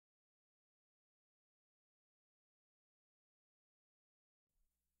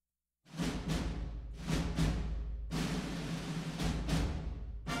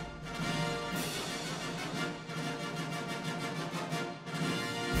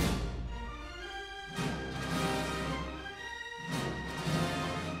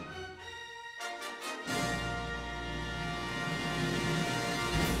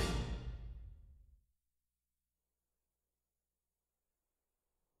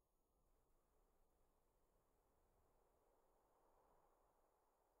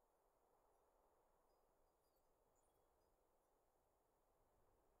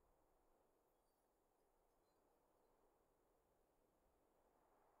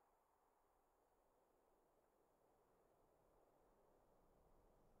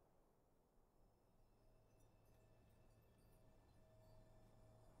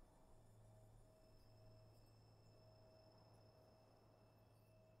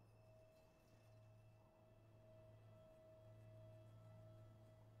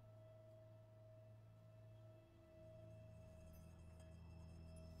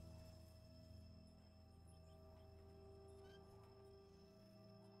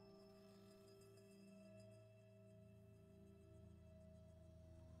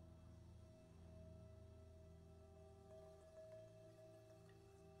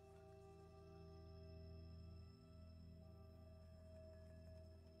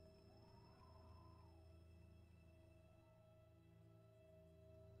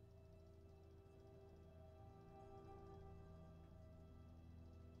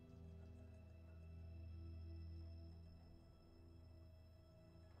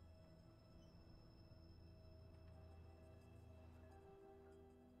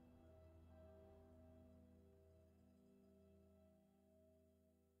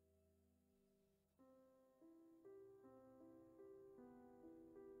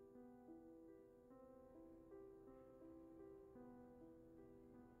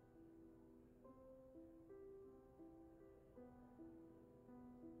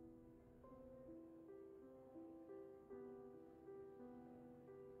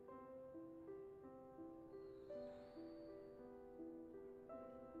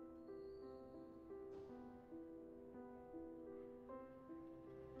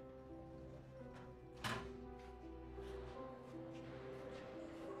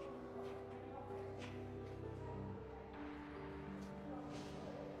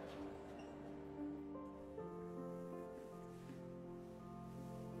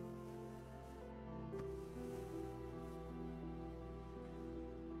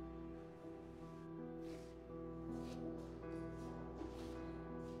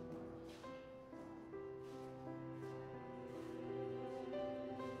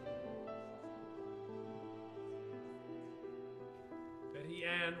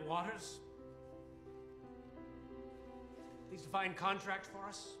An Gουότερς. Please define contract for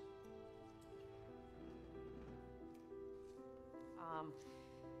us.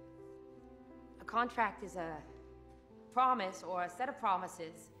 A contract is a promise or a set of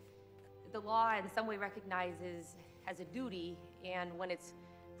promises that the law in some way recognizes as a duty, and when it's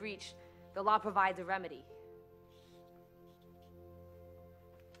breached, the law provides a remedy.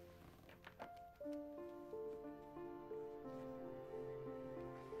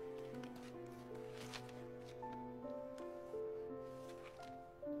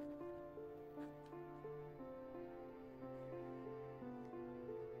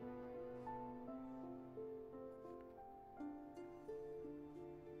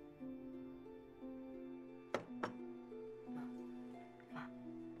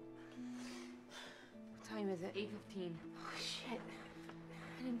 What time is it? 8:15. Oh, shit.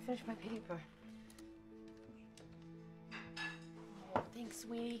 I didn't finish my paper. Oh, thanks,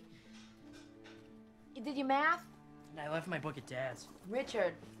 sweetie. You did your math? I left my book at Dad's.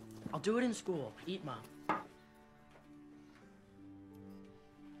 Richard. I'll do it in school. Eat, Mom.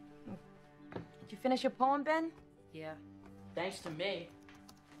 Did you finish your poem, Ben? Yeah. Thanks to me.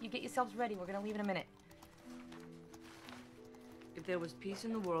 You get yourselves ready. We're gonna leave in a minute. If There Was Peace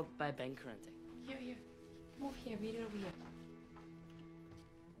in the World by Ben Corrente. Here. Come over here. Read it over here.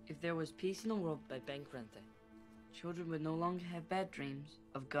 If there was peace in the world by Ben Corrente, children would no longer have bad dreams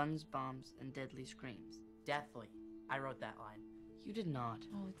of guns, bombs, and deadly screams. Deathly. I wrote that line. You did not.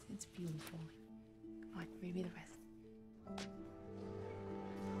 Oh, it's beautiful. Come on, read me the rest.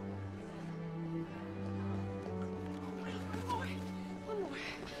 One more.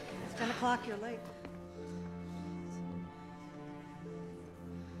 It's 10 o'clock, you're late.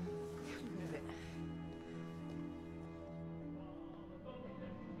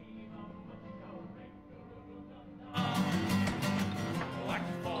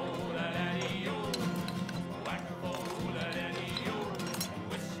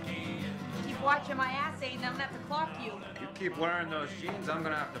 Watching my ass, ain't I'm gonna have to clock you. You keep wearing those jeans, I'm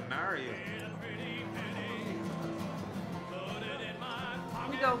gonna have to marry you.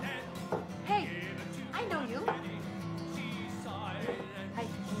 We go. Hey, I know you. Hi.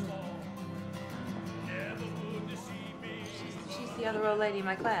 She's the other old lady in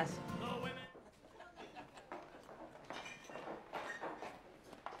my class.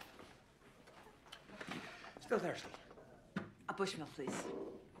 Still thirsty. A Bushmill, please.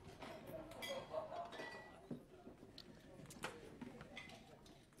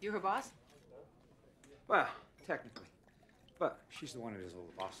 You her boss? Well, technically. But she's the one that is all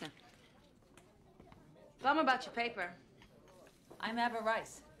the boss. Yeah. Tell me about your paper. I'm Abba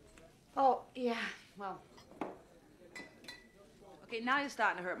Rice. Oh, yeah, well. Okay, now you're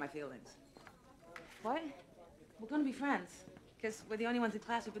starting to hurt my feelings. What? We're gonna be friends, because we're the only ones in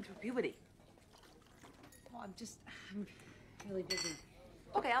class who've been through puberty. Oh, I'm really busy.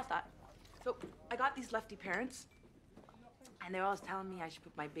 Okay, I'll start. So, I got these lefty parents, and they're always telling me I should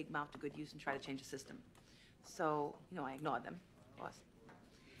put my big mouth to good use and try to change the system. So, I ignored them, of course.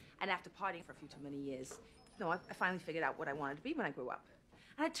 And after partying for a few too many years, I finally figured out what I wanted to be when I grew up.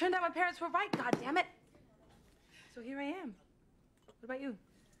 And it turned out my parents were right, God damn it. So here I am. What about you?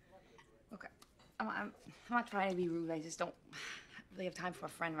 Okay, I'm not trying to be rude. I just don't really have time for a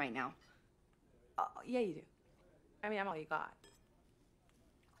friend right now. Yeah, you do. I mean, I'm all you got.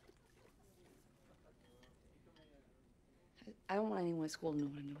 I don't want anyone at school to know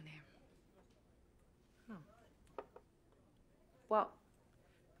what I'm doing here. Oh. Well,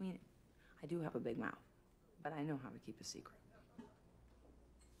 I mean, I do have a big mouth, but I know how to keep a secret.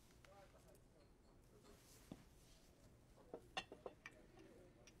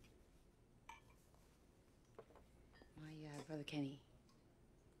 My brother Kenny,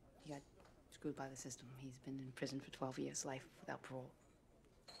 he got screwed by the system. He's been in prison for 12 years, life without parole.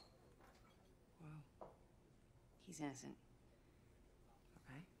 Wow. He's innocent.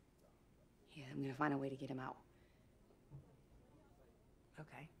 Okay. Yeah, I'm gonna find a way to get him out.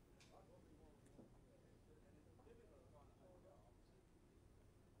 Okay.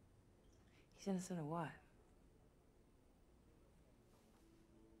 He's innocent of what?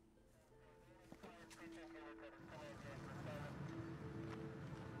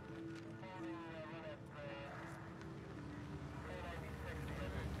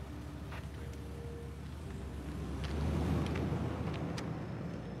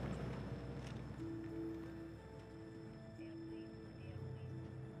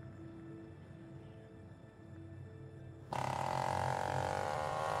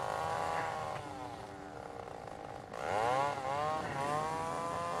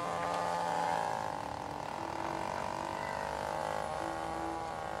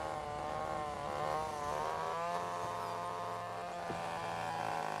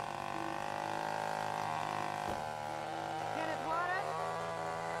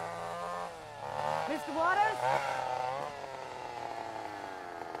 Mr. Waters?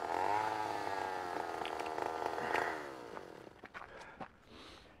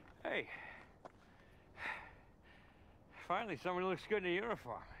 Hey. Finally, someone looks good in a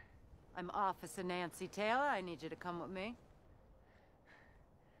uniform. I'm Officer Nancy Taylor. I need you to come with me.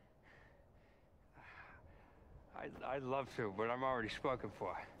 I'd love to, but I'm already spoken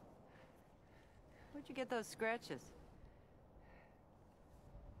for. Where'd you get those scratches?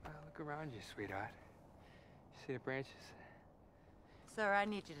 Look around you, sweetheart. See the branches? Sir, I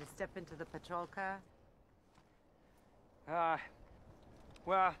need you to step into the patrol car.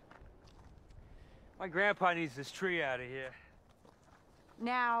 Well, my grandpa needs this tree out of here.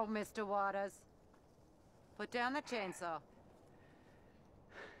 Now, Mr. Waters. Put down the chainsaw.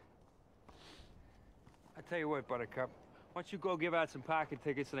 I tell you what, Buttercup. Why don't you go give out some parking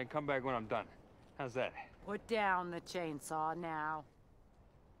tickets and then come back when I'm done? How's that? Put down the chainsaw now.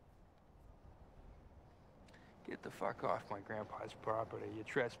 Get the fuck off my grandpa's property. You're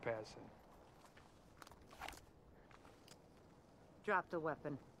trespassing. Drop the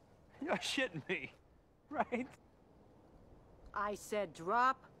weapon. You're shitting me, right? I said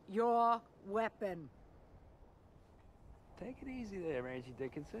drop your weapon. Take it easy there, Angie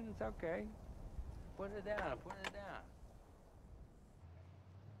Dickinson. It's okay. Put it down. Put it down.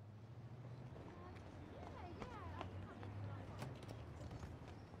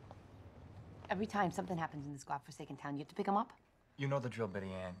 Every time something happens in this godforsaken town, you have to pick him up? You know the drill,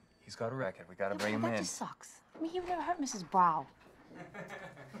 Betty Ann. He's got a record. We gotta bring him That in. just sucks. I mean, he never hurt Mrs. Brow.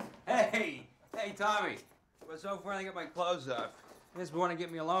 Hey, Tommy. What's so funny? I got my clothes off. You guys want to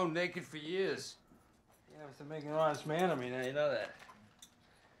get me alone naked for years. Yeah, to make an honest man of me now, you know that.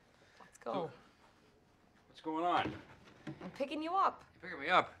 Let's go. What's going on? I'm picking you up. You picking me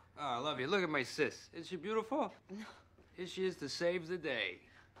up? Oh, I love you. Look at my sis. Isn't she beautiful? No. Here she is to save the day.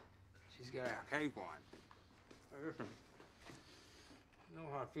 She's got a cape on. Hey, listen. No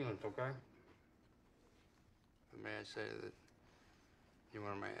hard feelings, okay? But may I say that you're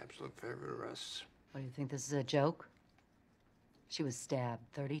one of my absolute favorite arrests? What, do you think this is a joke? She was stabbed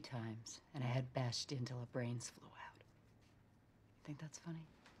 30 times, and a head bashed in till her brains flew out. Think that's funny?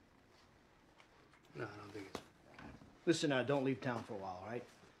 No, I don't think it's... Listen, don't leave town for a while, all right?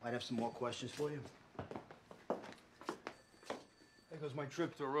 Might have some more questions for you. There goes my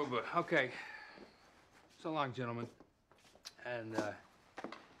trip to Aruba. Okay. So long, gentlemen. And,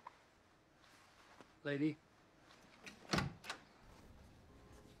 lady. All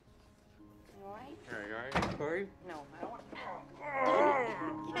right? There you are. Corey? No, I don't want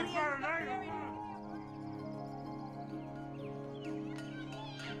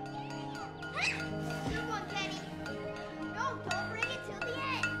Good one, Kenny. No, don't bring it till the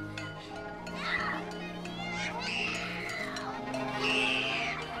end.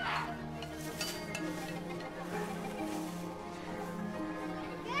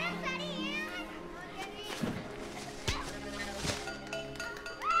 Get him, Betty Ann.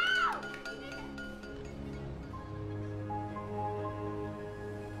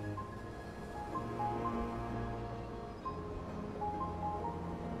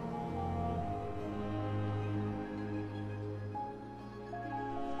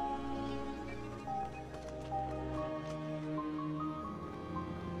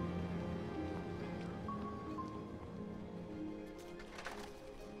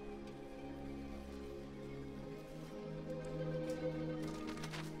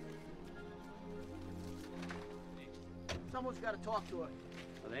 Someone's got to talk to her.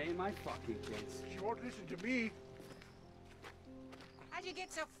 Well, they ain't my fucking kids. She won't listen to me. How'd you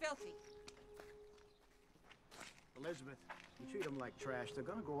get so filthy? Elizabeth, you treat them like trash. They're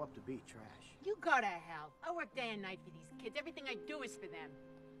gonna grow up to be trash. You go to hell. I work day and night for these kids. Everything I do is for them.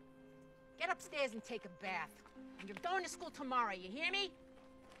 Get upstairs and take a bath. And you're going to school tomorrow, you hear me?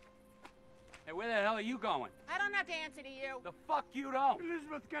 Hey, where the hell are you going? I don't have to answer to you. The fuck you don't.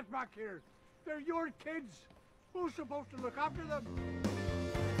 Elizabeth, get back here. They're your kids. Who's supposed to look after them?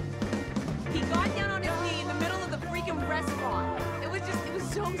 He got down on his knee in the middle of the freaking restaurant. It was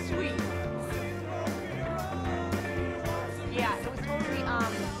so sweet. Yeah, it was totally,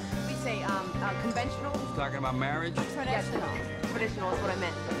 we say, conventional. Talking about marriage? Traditional. Traditional is what I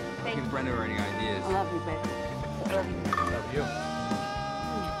meant. Thank you. Give Brenda any ideas. I love you, babe. I love you. Love you.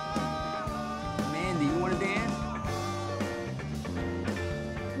 Mandy, you want to dance?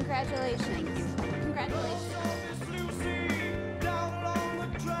 Congratulations. Congratulations.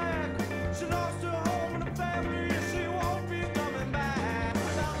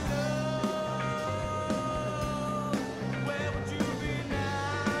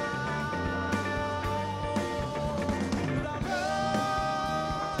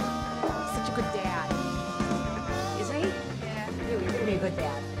 Such a good dad. with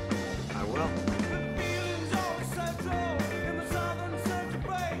that. I will.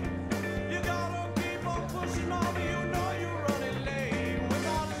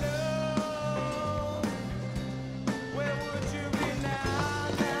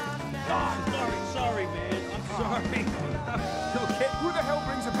 Sorry, man. I'm sorry. Okay, who the hell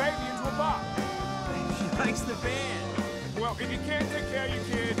brings a baby into a bar? She likes the band. Well, if you can't take care of your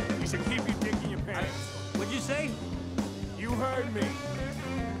kid, you should keep your dick in your pants. What'd you say? You heard me.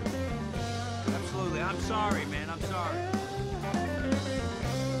 Absolutely. I'm sorry, man. I'm sorry.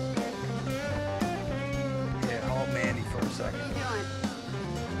 Yeah, hold Mandy for a second. What are you doing?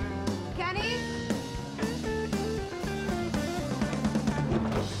 Kenny?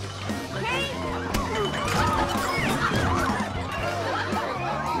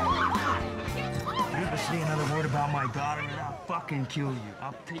 You ever say another word about my daughter and I'll fucking kill you.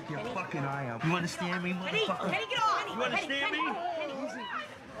 I'll take your fucking eye out. You understand me, motherfucker? Kenny, get off! You understand me?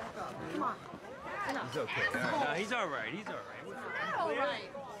 Come on. He's okay. No, he's all right. He's all right. All right.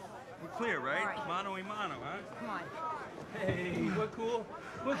 We're clear, right? All right. Mano y mano, huh? Come on. Hey, we're cool.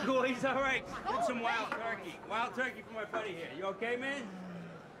 We're cool. He's all right. Get some wild turkey. Wild turkey for my buddy here. You okay, man?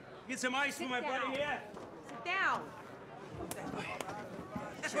 Get some ice for my buddy here. Sit down.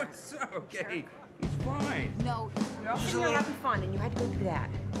 It's okay. He's fine. No, you're all sitting here having fun, and you had to go through that.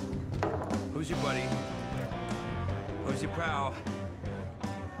 Who's your buddy? Who's your pal?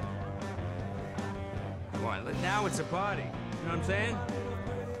 Come on, now it's a party. You know what I'm saying?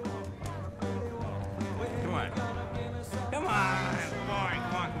 Come on. Come on. Come on. Come on.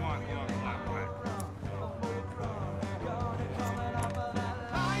 Come on. Come on. Come on. Come on.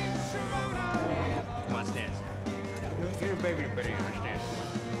 Come on, stand. Get your baby to bed. Understand?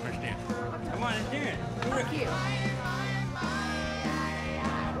 Understand? Come on, stand. Fuck you.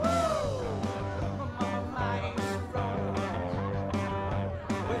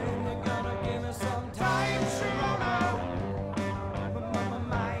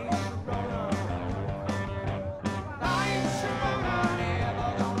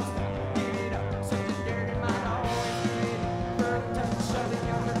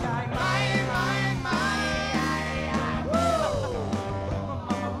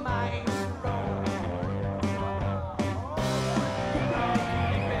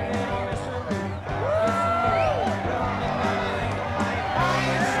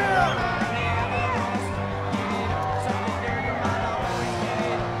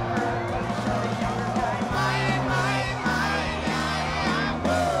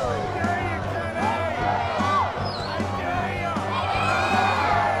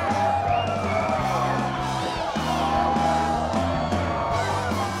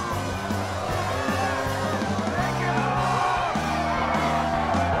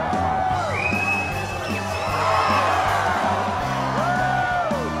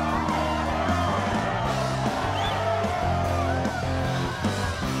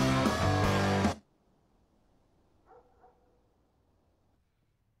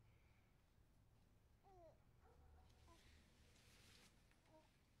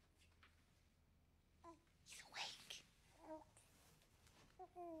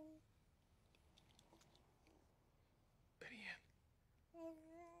 Betty Ann.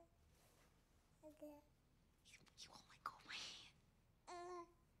 You won't let go of my hand.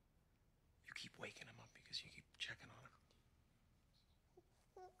 You keep waking him up because you keep checking on him.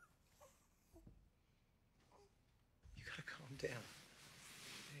 You gotta calm down.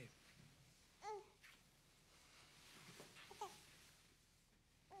 Babe.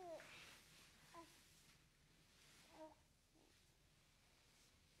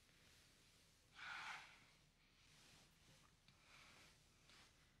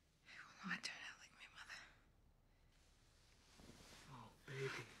 Will not turn out like my mother. Oh,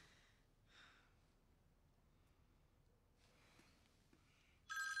 baby.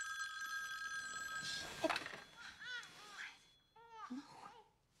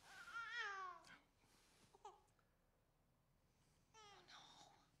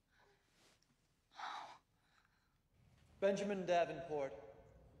 Benjamin Davenport,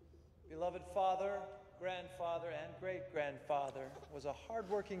 beloved father, grandfather, and great-grandfather, was a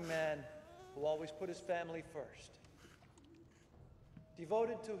hard-working man who always put his family first.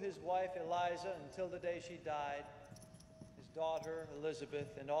 Devoted to his wife Eliza until the day she died, his daughter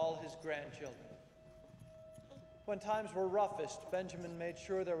Elizabeth, and all his grandchildren. When times were roughest, Benjamin made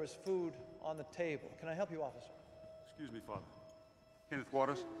sure there was food on the table. Can I help you, officer? Excuse me, Father. Kenneth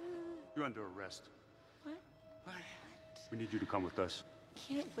Waters, you're under arrest. What? We need you to come with us.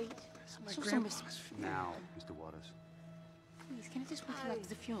 Can't wait. My So grandpa's sorry. funeral. Now, Mr. Waters. Please, can I just wait till after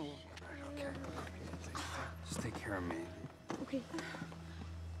the funeral? Right, okay. Just take care of me. Okay.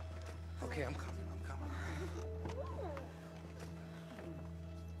 Okay, I'm coming.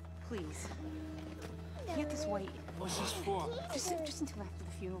 Please. Can't this wait? What's this for? Just until after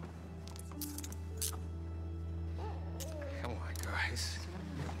the funeral. Come on, guys.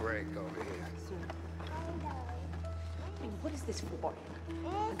 Break over here. Hey, what is this for?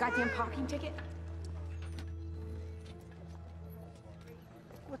 A goddamn parking ticket?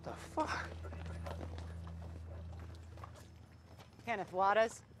 What the fuck? Kenneth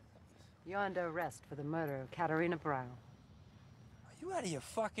Waters, you're under arrest for the murder of Katerina Brown. Are you out of your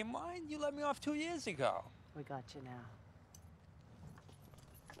fucking mind? You let me off 2 years ago. We got you now.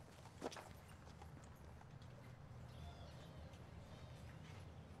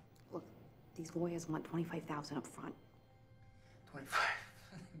 Look, these lawyers want $25,000 up front. 25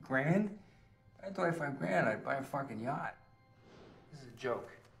 grand? I had 25 grand, I'd buy a fucking yacht. This is a joke.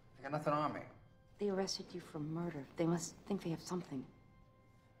 I got nothing on me. They arrested you for murder. They must think they have something.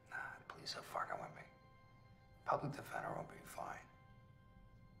 Nah, the police are fucking with me. Public defender will be fine.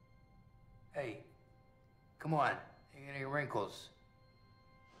 Hey, come on. You get any wrinkles?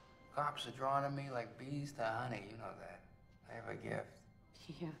 Cops are drawn to me like bees to honey. You know that. I have a gift.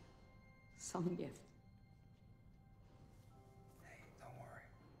 Yeah, some gift. Hey, don't worry.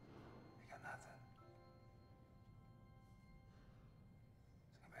 I got nothing.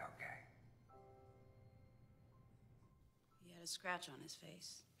 It's gonna be okay. He had a scratch on his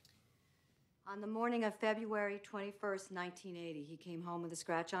face. On the morning of February 21st, 1980, he came home with a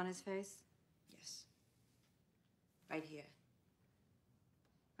scratch on his face? Yes. Right here.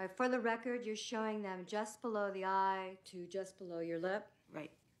 Right, for the record, you're showing them just below the eye to just below your lip?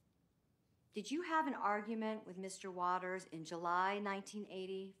 Right. Did you have an argument with Mr. Waters in July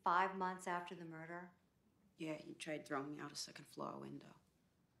 1980, 5 months after the murder? Yeah, he tried throwing me out a second floor window.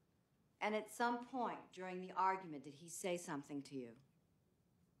 And at some point during the argument, did he say something to you?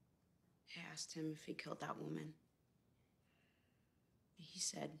 I asked him if he killed that woman. He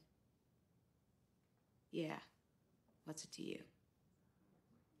said, yeah, what's it to you?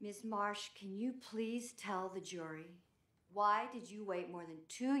 Ms. Marsh, can you please tell the jury, why did you wait more than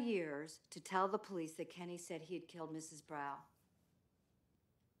 2 years to tell the police that Kenny said he had killed Mrs. Brow?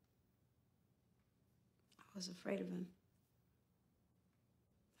 I was afraid of him.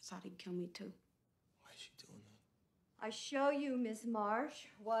 I thought he'd kill me too. Why is she doing that? I show you, Ms. Marsh,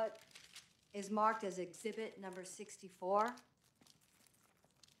 what is marked as exhibit number 64.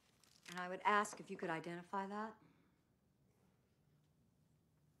 And I would ask if you could identify that.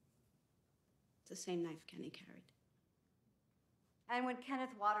 It's the same knife Kenny carried. And when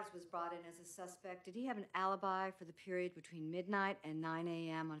Kenneth Waters was brought in as a suspect, did he have an alibi for the period between midnight and 9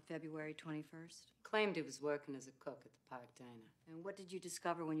 a.m. on February 21st? Claimed he was working as a cook at the Park Diner. And what did you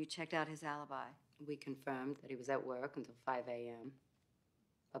discover when you checked out his alibi? We confirmed that he was at work until 5 a.m.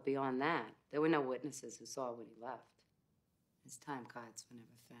 But beyond that, there were no witnesses who saw when he left. His time cards were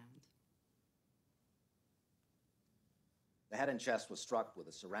never found. The head and chest was struck with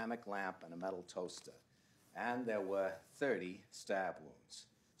a ceramic lamp and a metal toaster. And there were 30 stab wounds.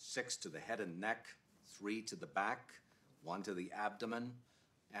 6 to the head and neck, 3 to the back, 1 to the abdomen,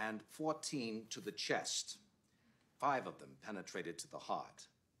 and 14 to the chest. 5 of them penetrated to the heart.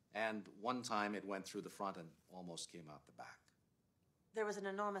 And one time it went through the front and almost came out the back. There was an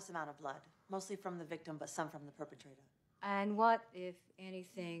enormous amount of blood, mostly from the victim, but some from the perpetrator. And what, if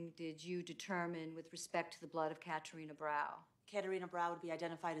anything, did you determine with respect to the blood of Katerina Brow? Katerina Brow would be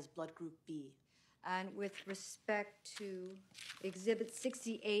identified as blood group B. And with respect to Exhibit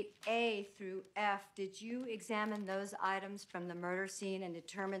 68A through F, did you examine those items from the murder scene and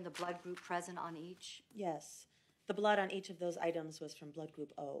determine the blood group present on each? Yes. The blood on each of those items was from blood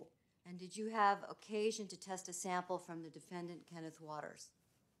group O. And did you have occasion to test a sample from the defendant, Kenneth Waters?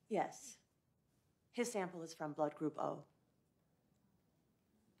 Yes. His sample is from blood group O.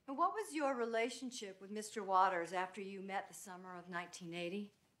 And what was your relationship with Mr. Waters after you met the summer of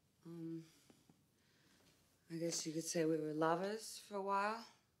 1980? I guess you could say we were lovers for a while.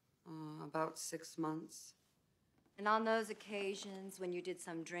 About 6 months. And on those occasions when you did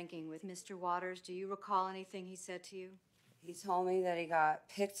some drinking with Mr. Waters, do you recall anything he said to you? He told me that he got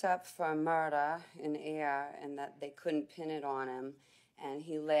picked up for murder in air and that they couldn't pin it on him, and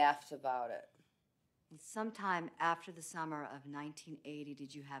he laughed about it. And sometime after the summer of 1980,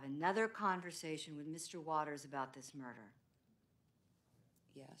 did you have another conversation with Mr. Waters about this murder?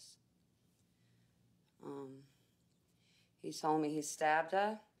 Yes. He told me he stabbed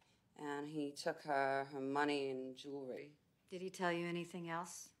her, and he took her money and jewelry. Did he tell you anything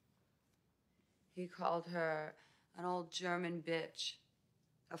else? He called her an old German bitch.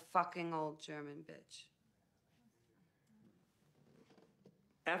 A fucking old German bitch.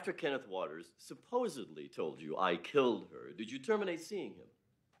 After Kenneth Waters supposedly told you I killed her, did you terminate seeing him?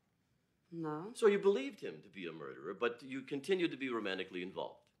 No. So you believed him to be a murderer, but you continued to be romantically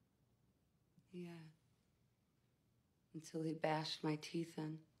involved. Yeah. Until he bashed my teeth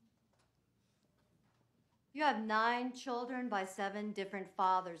in. You have 9 children by 7 different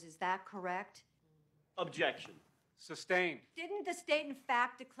fathers. Is that correct? Objection. Sustained. Didn't the state in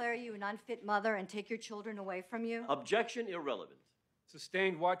fact declare you an unfit mother and take your children away from you? Objection irrelevant.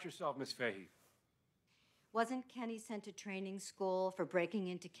 Sustained. Watch yourself, Miss Fahey. Wasn't Kenny sent to training school for breaking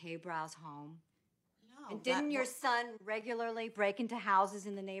into K-Brow's home? No. And didn't your son regularly break into houses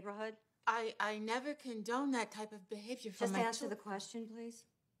in the neighborhood? I never condone that type of behavior from Just my answer the question, please.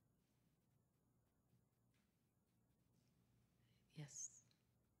 Yes.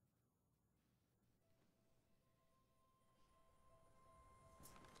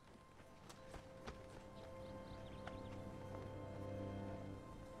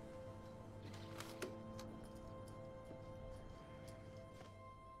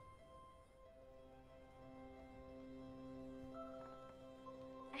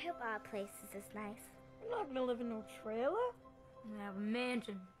 I hope our place is as nice. I'm not gonna live in no trailer. I'm gonna have a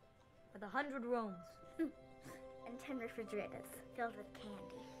mansion with 100 rooms. And 10 refrigerators filled with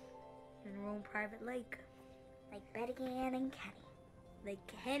candy. And our own private lake. Like Betty Ann and Kenny. Like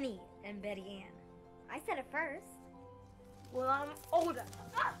Kenny and Betty Ann. I said it first. Well, I'm older.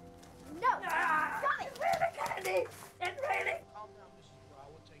 Ah! No! Stop it! Really, Kenny! It's really! Calm down, Mrs. Brown.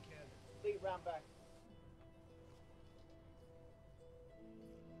 We'll take care of it. Lee, round back.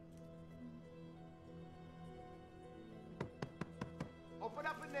 Open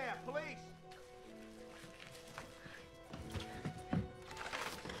up in there, police!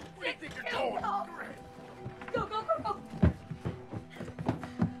 Where do you think you're going? Go, go, go, go!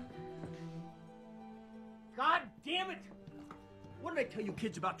 God damn it! What did I tell you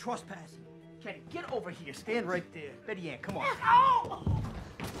kids about trespassing? Kenny, get over here. Stand right there. Betty Ann, come on. Ow!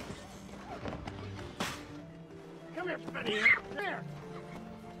 Come here, Betty Ann. Here.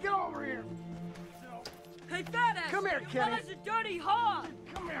 Get over here. Hey, fat ass! Come here, Your Kenny. mother's a dirty whore!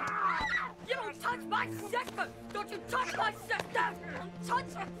 Come here. You don't touch my sister! Don't you touch my sister! Don't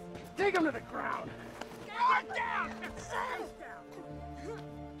touch her! Take him to the ground. Get down!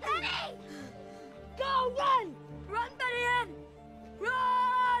 Kenny! Go, run! Run, Betty Ann!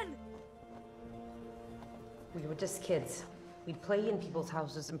 Run! We were just kids. We'd play in people's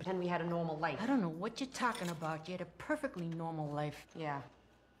houses and pretend we had a normal life. I don't know what you're talking about. You had a perfectly normal life. Yeah.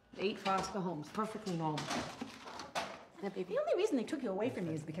 8 foster homes, perfectly normal. The only reason they took you away from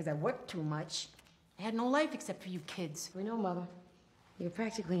me is because I worked too much. I had no life except for you kids. We know, Mother. You're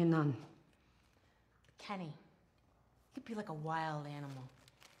practically a nun. Kenny, he'd be like a wild animal.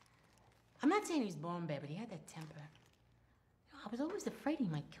 I'm not saying he was born bad, but he had that temper. You know, I was always afraid he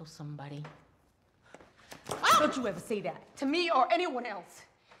might kill somebody. Don't you ever say that to me or anyone else.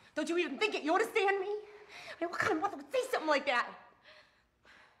 Don't you even think it. You understand me? I mean, what kind of mother would say something like that?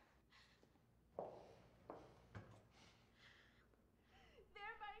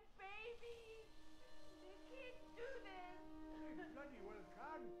 They're my baby! They can't do this! Bloody well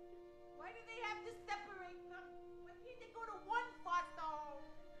can. Why do they have to separate them? Why can't they go to one foster home?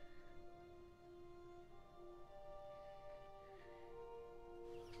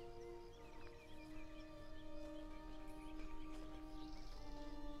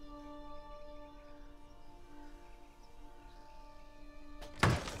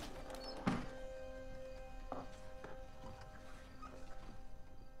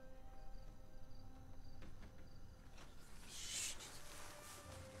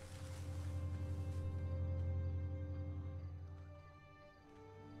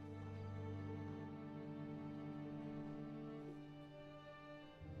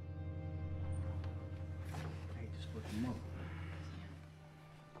 Hey, just look him up.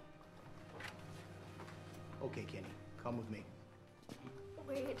 Okay, Kenny, come with me.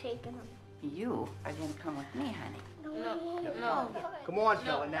 Where are you taking him? You are gonna come with me, honey. No. Come on,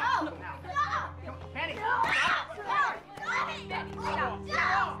 fella, now. No. Come on, Kenny. Stop. Let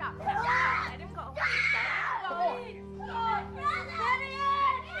him go.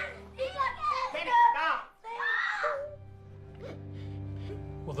 Kenny, stop!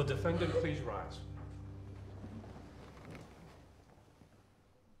 Will the defendant please rise?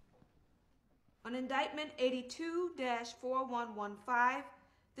 On indictment 82-4115,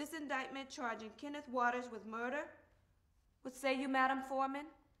 this indictment charging Kenneth Waters with murder. What say you, Madam Foreman?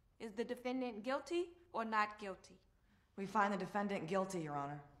 Is the defendant guilty or not guilty? We find the defendant guilty, Your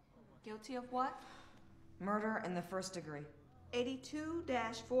Honor. Guilty of what? Murder in the first degree.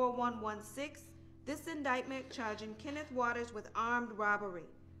 82-4116, This indictment charging Kenneth Waters with armed robbery.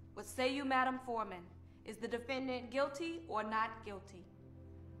 What say you, Madam Foreman? Is the defendant guilty or not guilty?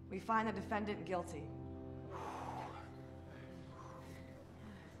 We find the defendant guilty.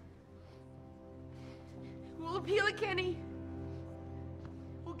 We'll appeal it, Kenny.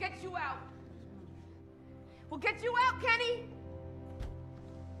 We'll get you out. We'll get you out, Kenny!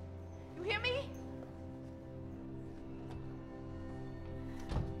 You hear me?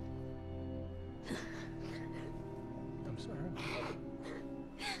 I'm sorry.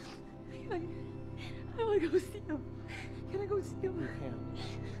 I want to go see him. Can I go see him? You can.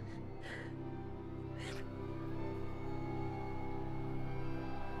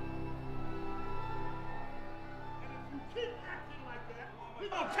 We're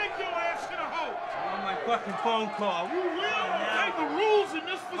gonna take your ass to the hole. I want my fucking phone call. You will obey the rules in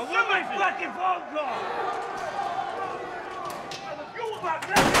this facility. I want my fucking phone call. You about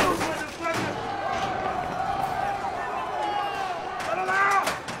that, you motherfucker. Let him out.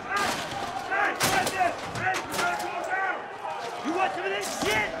 Hey, right there. Hey, you gotta go down. You want some of this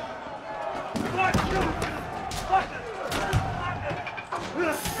shit? Fuck you. Fuck it.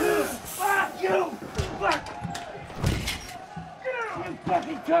 Fuck you! Fuck! You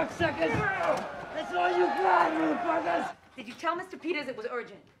fucking cocksuckers! That's all you got, motherfuckers! Did you tell Mr. Peters it was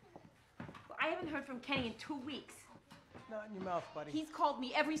urgent? Well, I haven't heard from Kenny in 2 weeks. Not in your mouth, buddy. He's called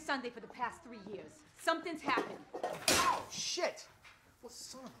me every Sunday for the past 3 years. Something's happened. Oh, shit! Well,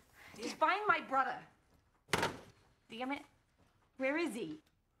 son of a... Just find my brother. Damn it. Where is he?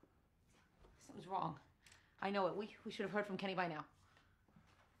 Something's wrong. I know it. We should have heard from Kenny by now.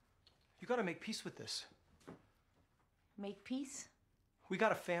 You gotta make peace with this. Make peace? We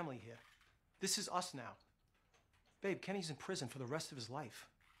got a family here. This is us now. Babe, Kenny's in prison for the rest of his life.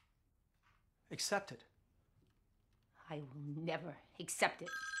 Accept it. I will never accept it.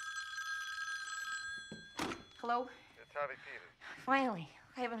 Hello? It's Harvey Peters. Finally.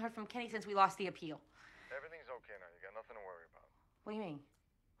 I haven't heard from Kenny since we lost the appeal. Everything's okay now. You got nothing to worry about. What do you mean?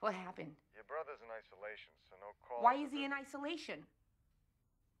 What happened? Your brother's in isolation, so no call. Why is he in isolation?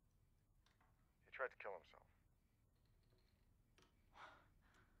 He tried to kill himself.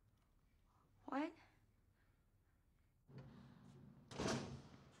 What?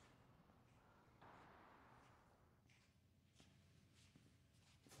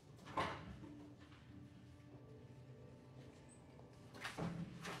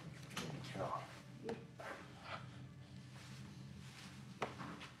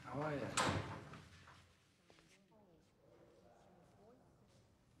 How are you?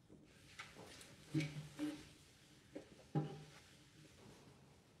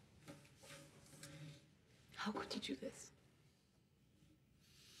 How could you do this?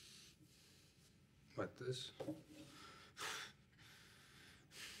 What, this?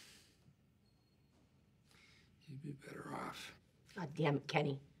 You'd be better off. God damn it,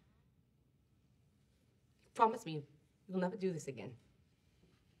 Kenny. Promise me you'll never do this again.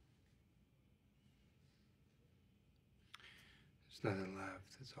 There's nothing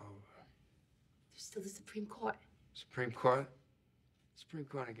left. It's over. There's still the Supreme Court. Supreme Court? Supreme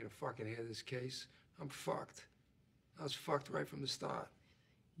Court ain't gonna fucking hear this case. I'm fucked. I was fucked right from the start.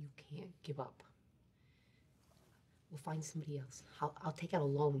 You can't give up. We'll find somebody else. I'll take out a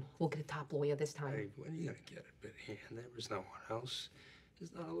loan. We'll get a top lawyer this time. Hey, when are you gonna get it, Betty? And there is no one else.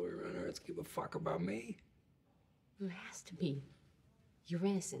 There's not a lawyer on earth give a fuck about me. There has to be. You're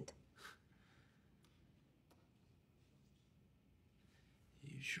innocent.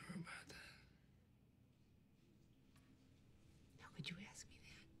 You sure about that? How could you ask me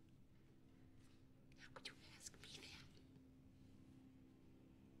that? How could you ask me that?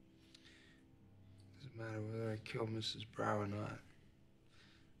 Doesn't matter whether I kill Mrs. Brow or not.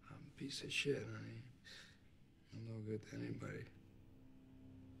 I'm a piece of shit, honey. I'm no good to anybody.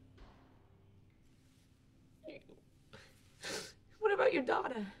 What about your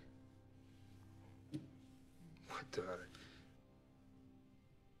daughter? What daughter?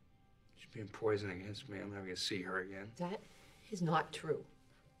 She's being poisoned against me. I'm never gonna see her again. That is not true.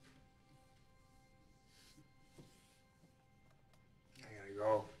 I gotta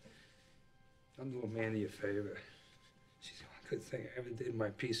go. I'm doing Mandy a favor. She's the only good thing I ever did in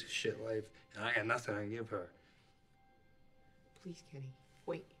my piece of shit life, and I got nothing I can give her. Please, Kenny,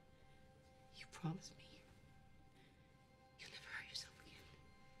 wait. You promised me. You'll never hurt yourself again.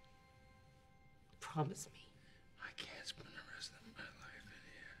 Promise me. I can't spend the rest of my life in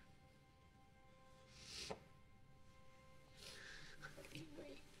here.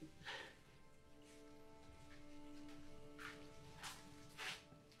 Wait.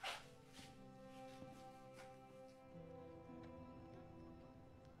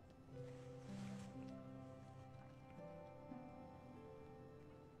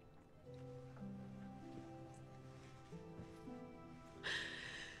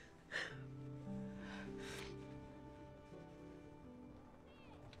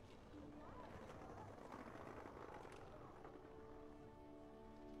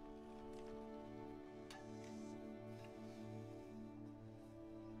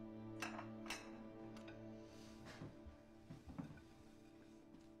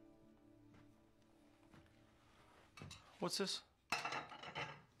 What's this? I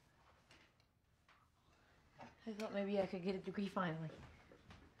thought maybe I could get a degree finally.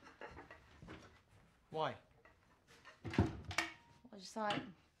 Why? I just thought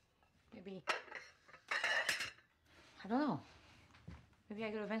maybe, I don't know, maybe I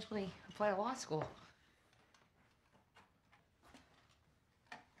could eventually apply to law school.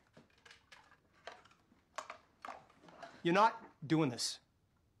 You're not doing this.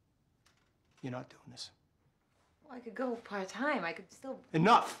 You're not doing this. Well, I could go part-time. I could still...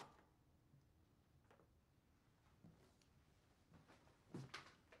 Enough!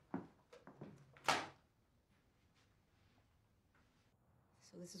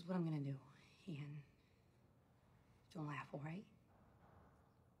 So this is what I'm gonna do, Ian. Don't laugh, all right?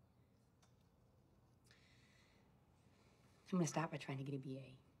 I'm gonna start by trying to get a BA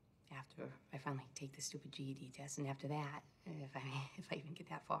after I finally take the stupid GED test, and after that, if I even get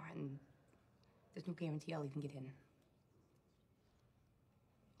that far, and there's no guarantee I'll even get in,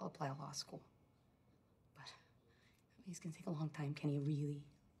 I'll apply to law school. But I mean, it's gonna take a long time, Kenny, a really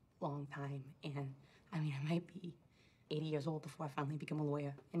long time, and I mean, I might be 80 years old before I finally become a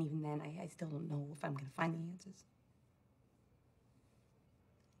lawyer, and even then, I still don't know if I'm gonna find the answers.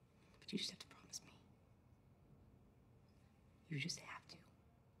 But you just have to promise me. You just have to.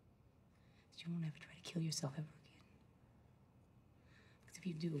 That you won't ever try to kill yourself ever again. Because if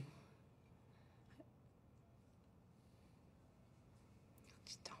you do,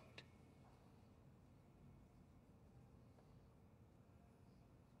 just don't.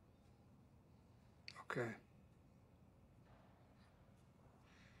 Okay.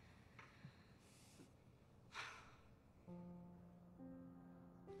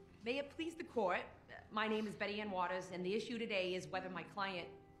 May it please the court, my name is Bette Ann Ghuότερts, and the issue today is whether my client...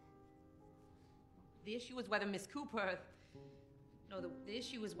 The issue is whether Miss Cooper... No, the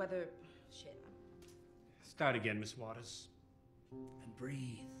issue is whether... Shit. Start again, Miss Ghuότερts. And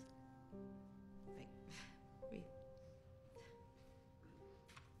breathe. Breathe.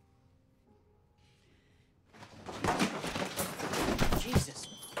 Jesus.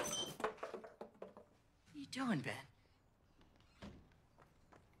 What are you doing, Ben?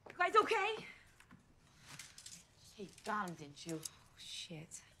 You guys okay? Hey, got him, didn't you? Oh,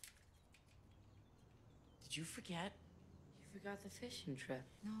 shit. Did you forget? You forgot the fishing trip.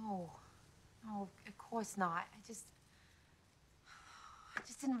 No. No, of course not. I just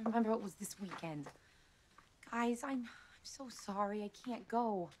didn't remember it was this weekend. Guys, I'm so sorry. I can't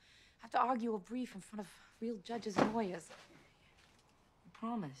go. I have to argue a brief in front of real judges and lawyers. You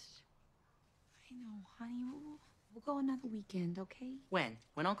promised. I know, honey. We'll go another weekend, okay? When?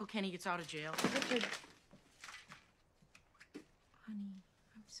 When Uncle Kenny gets out of jail? Richard. Honey,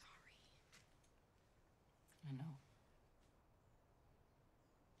 I'm sorry. I know.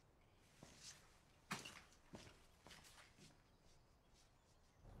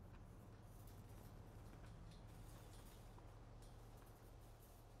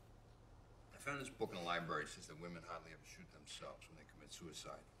 I found this book in the library. It says that women hardly ever shoot themselves when they commit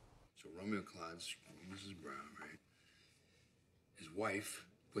suicide. So Romeo Claude's Mrs. Brown, right? His wife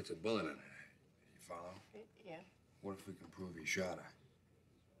puts a bullet in her. You follow? Yeah. What if we can prove he shot her?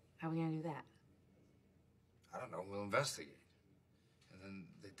 How are we gonna do that? I don't know. We'll investigate. And then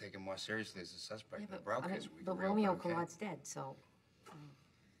they take him more seriously as a suspect in the Brown case. We But can reopen Romeo the case. Claude's dead, so...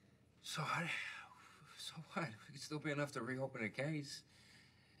 So what? We could still be enough to reopen the case.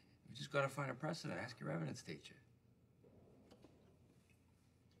 We just gotta find a precedent. Ask your evidence teacher.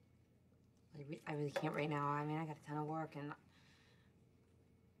 I really can't right now. I mean, I got a ton of work, and...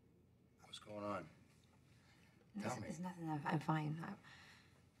 What's going on? Tell me. There's nothing. I'm fine.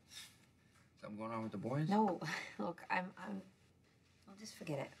 Something going on with the boys? No, look, I'll just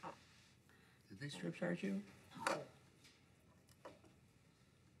forget it. Did they strip search you? No.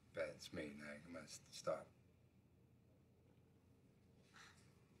 Bet it's me. Now, come on, stop.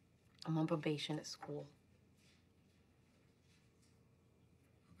 I'm on probation at school.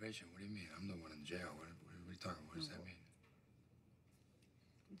 Probation? What do you mean? I'm the one in jail. What are you talking about? What does that mean?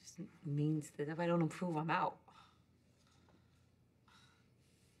 It just means that if I don't improve, I'm out.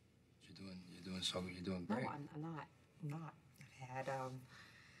 You're doing great. No, I'm not. I'm not. I've had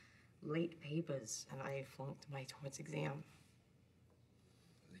late papers, and I flunked my torts exam.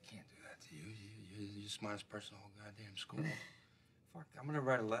 They can't do that to you. You're the smartest person in the whole goddamn school. Fuck, I'm gonna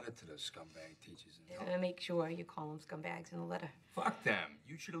write a letter to those scumbag teachers. I'm gonna make sure you call them scumbags in the letter. Fuck them.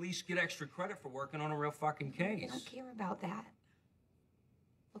 You should at least get extra credit for working on a real fucking case. I don't care about that.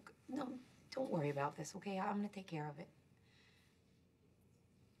 Look, no, don't worry about this, okay? I'm gonna take care of it.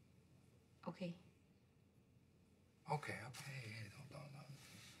 Okay? Okay. Hey,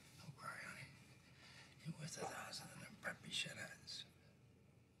 don't cry, honey. You're worth 1,000 in a preppy shitheads.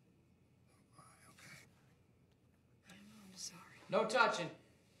 Okay. I'm sorry. No touching.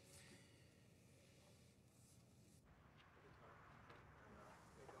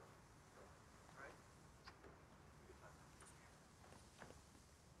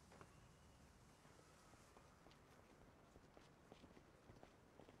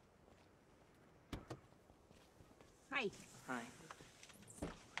 Hi. Hi.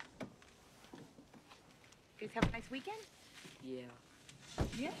 You guys have a nice weekend? Yeah.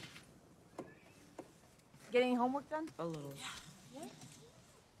 Yeah. Get any homework done? A little. Yeah.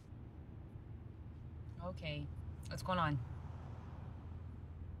 Okay. What's going on?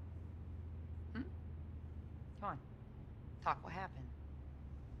 Come on. Talk. What happened?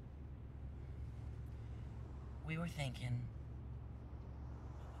 We were thinking,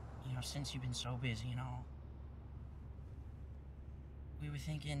 you know, since you've been so busy and all, we were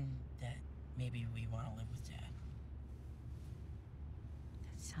thinking that maybe we want to live with Dad.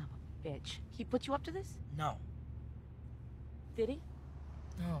 That son of a bitch. He put you up to this? No. Did he?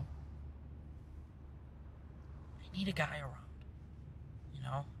 No. I need a guy around. You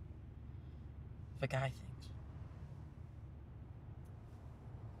know? If a guy thinks.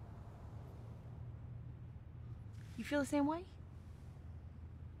 You feel the same way?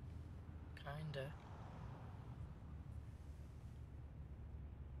 Kinda.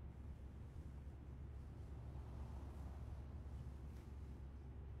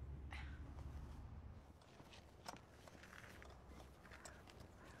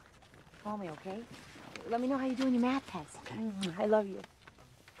 Call me, okay? Let me know how you do in your math test. I love you.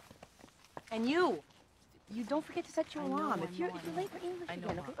 And you don't forget to set your alarm. If you're late for English I know,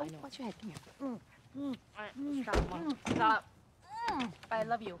 again, Mom, okay? I Oh, know. watch your head. Come here. Stop, Mom. Stop. I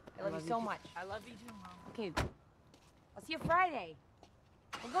love you. I love you so much. I love you too, Mom. Okay. I'll see you Friday.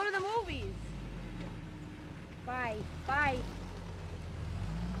 We'll go to the movies. Bye. Bye.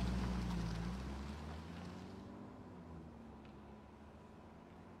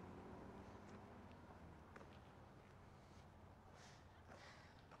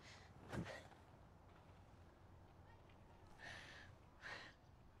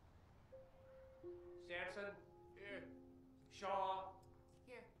 Sampson? Here. Shaw?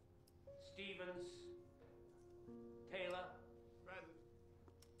 Here. Stevens? Taylor? Present.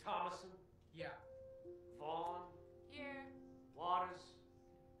 Thomason? Yeah. Vaughn? Here. Waters?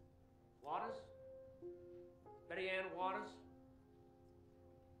 Waters? Betty Ann Waters?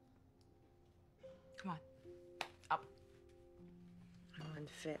 Come on. I'm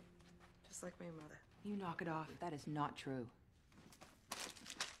unfit, just like my mother. You knock it off. That is not true.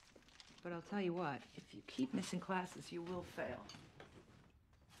 But I'll tell you what, if you keep missing classes, you will fail.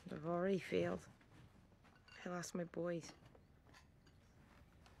 I've already failed. I lost my boys.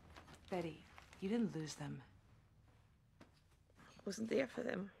 Betty, you didn't lose them. I wasn't there for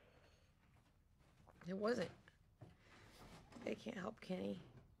them. It wasn't. They can't help Kenny.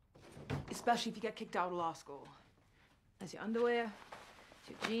 Especially if you get kicked out of law school. That's your underwear, it's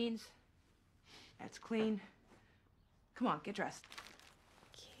your jeans. That's clean. Come on, get dressed.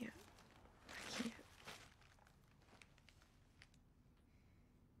 I can't.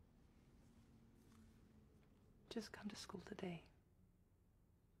 Just come to school today.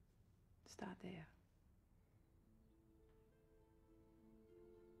 Start there.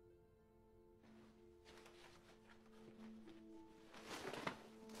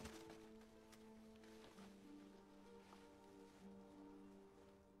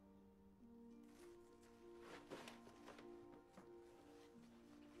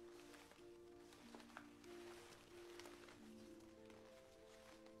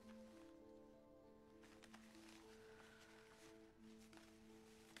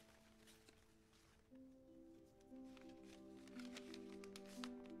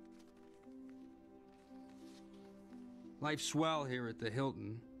 Life's swell here at the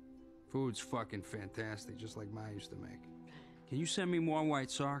Hilton. Food's fucking fantastic, just like Ma used to make. Can you send me more white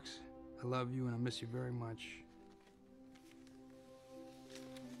socks? I love you and I miss you very much.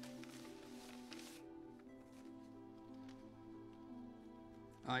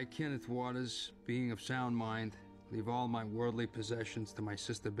 I, Kenneth Waters, being of sound mind, leave all my worldly possessions to my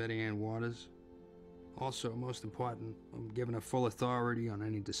sister Betty Ann Waters. Also, most important, I'm given a full authority on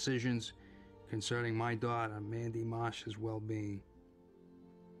any decisions concerning my daughter, Mandy Marsh's well-being.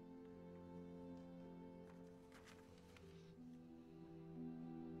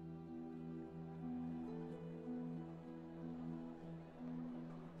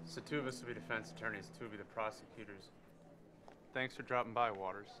 So two of us will be defense attorneys, two will be the prosecutors. Thanks for dropping by,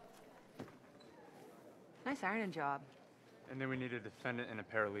 Waters. Nice ironing job. And then we need a defendant and a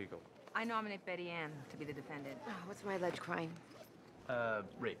paralegal. I nominate Betty Ann to be the defendant. Oh, what's my alleged crime?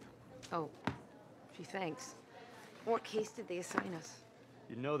 Rape. Oh, gee, thanks. What case did they assign us?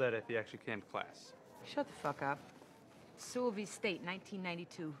 You'd know that if you actually came to class. Shut the fuck up. Sewell v. State,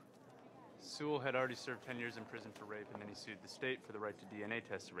 1992. Sewell had already served 10 years in prison for rape, and then he sued the state for the right to DNA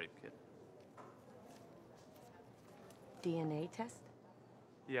test a rape kit. DNA test?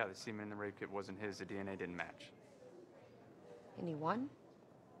 Yeah, the semen in the rape kit wasn't his. The DNA didn't match. And he won?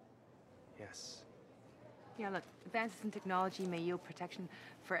 Yes. Yeah, look, advances in technology may yield protection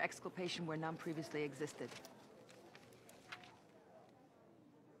for exculpation where none previously existed.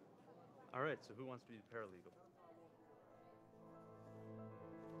 All right, so who wants to be the paralegal?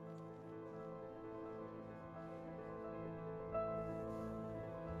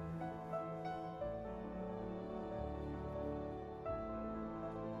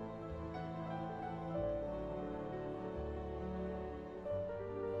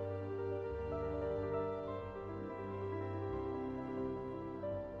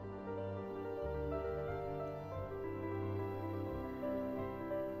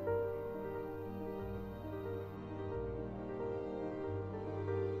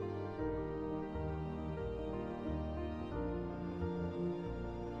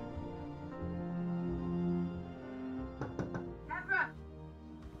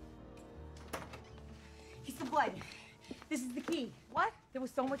 Blood. This is the key. What? There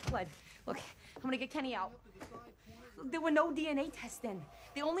was so much blood. Look, I'm gonna get Kenny out. There were no DNA tests then.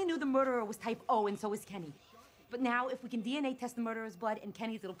 They only knew the murderer was type O, and so was Kenny. But now, if we can DNA test the murderer's blood and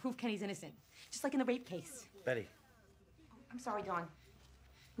Kenny's, it'll prove Kenny's innocent. Just like in the rape case. Betty. I'm sorry, Don.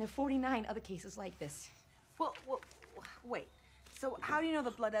 There are 49 other cases like this. Well, wait. So how do you know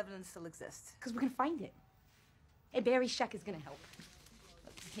the blood evidence still exists? Because we're gonna find it. Hey, Barry Scheck is gonna help.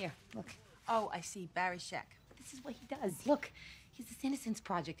 Here, look. Oh, I see. Barry Scheck. This is what he does. Look, he's this Innocence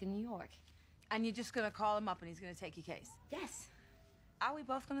Project in New York. And you're just gonna call him up and he's gonna take your case? Yes. Are we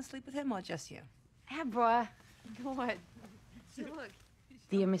both gonna sleep with him or just you? Yeah, bruh. Go on. Look.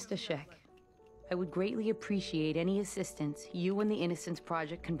 Dear Mr. Scheck, I would greatly appreciate any assistance you and the Innocence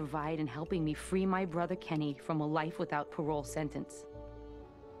Project can provide in helping me free my brother Kenny from a life without parole sentence.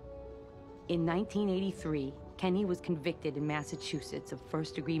 In 1983, Kenny was convicted in Massachusetts of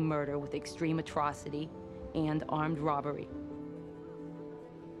first-degree murder with extreme atrocity and armed robbery.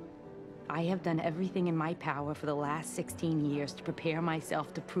 I have done everything in my power for the last 16 years to prepare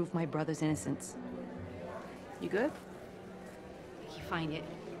myself to prove my brother's innocence. You good? I can't find it.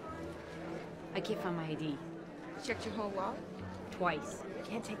 I can't find my ID. You checked your whole wallet? Twice. You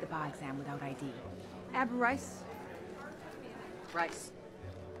can't take the bar exam without ID. Abba Rice? Rice.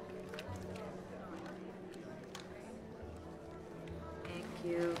 Thank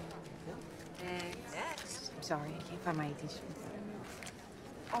you. Thanks. Next. I'm sorry, I can't find my ID.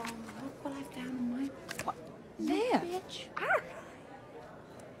 Oh, look what I found in my... What? There. Bitch. Ah.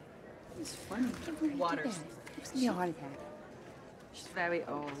 It's funny. Waters. It's gonna be a heart attack. She's very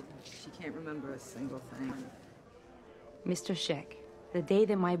old. She can't remember a single thing. Mr. Scheck, the day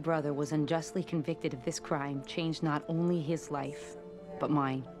that my brother was unjustly convicted of this crime changed not only his life, but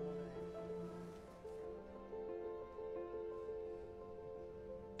mine.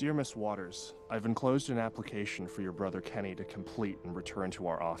 Dear Miss Waters, I've enclosed an application for your brother Kenny to complete and return to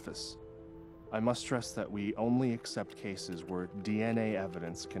our office. I must stress that we only accept cases where DNA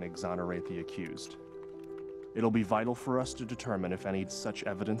evidence can exonerate the accused. It'll be vital for us to determine if any such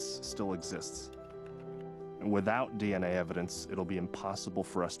evidence still exists. And without DNA evidence, it'll be impossible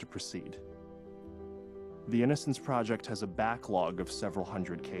for us to proceed. The Innocence Project has a backlog of several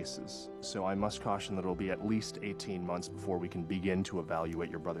hundred cases, so I must caution that it'll be at least 18 months before we can begin to evaluate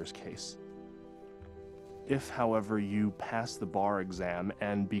your brother's case. If, however, you pass the bar exam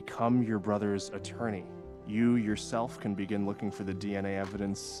and become your brother's attorney, you yourself can begin looking for the DNA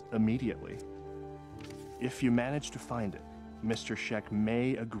evidence immediately. If you manage to find it, Mr. Scheck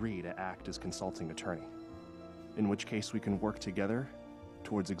may agree to act as consulting attorney, in which case we can work together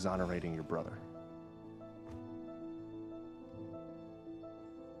towards exonerating your brother.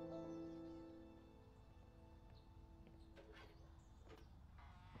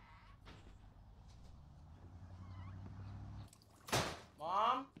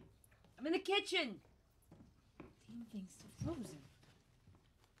 Mom? I'm in the kitchen. Damn thing's still frozen.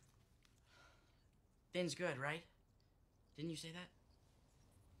 Din's good, right? Didn't you say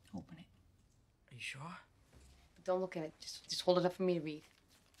that? Open it. Are you sure? But don't look at it. Just hold it up for me to read.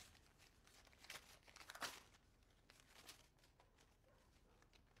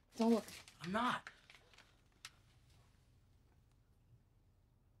 Don't look. I'm not.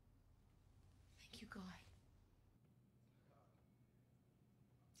 Thank you, God.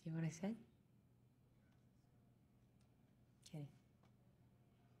 hear what I said? Kenny.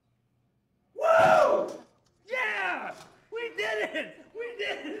 Whoa! Yeah! We did it! We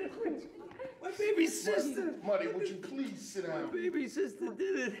did it! My baby sister! Muddy, would you please sit down? My baby sister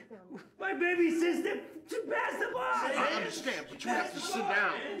did it! My baby sister passed the bar! I understand, but you have to sit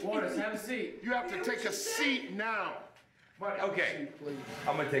down. Waters, have a seat. You have to take a seat now. Muddy, Okay,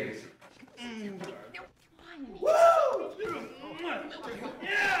 I'm gonna take a seat. Woo!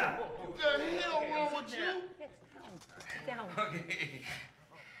 Yeah! What the hell wrong with you? Down. Okay.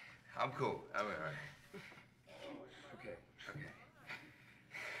 I'm cool. I'm all right. Okay, okay.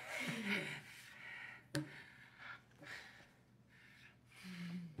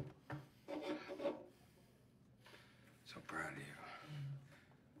 So proud of you.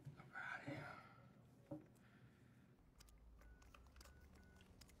 So proud of you.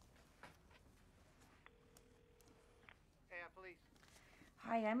 Hey, police.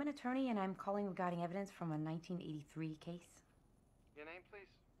 Hi, I'm an attorney and I'm calling regarding evidence from a 1983 case. Your name, please?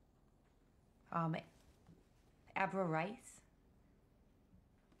 Abra Rice.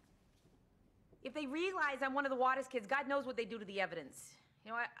 If they realize I'm one of the Waters kids, God knows what they do to the evidence.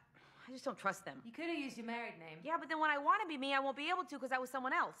 You know, I just don't trust them. You could have used your married name. Yeah, but then when I want to be me, I won't be able to because I was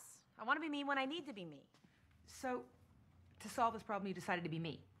someone else. I want to be me when I need to be me. So, to solve this problem, you decided to be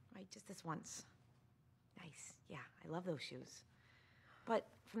me. Right, just this once. Nice. Yeah, I love those shoes. But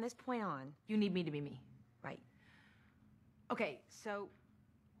from this point on, You need me to be me. right, Okay, so,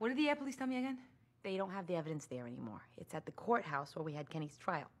 what did the police tell me again? they don't have the evidence there anymore. It's at the courthouse where we had Kenny's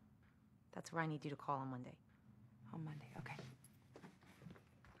trial. That's where I need you to call on Monday. On Monday, okay.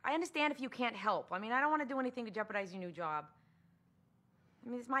 I understand if you can't help. I mean, I don't want to do anything to jeopardize your new job. I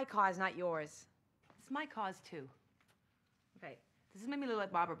mean, it's my cause, not yours. It's my cause, too. Okay, this has made me look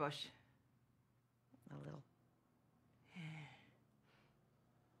like Barbara Bush. A little.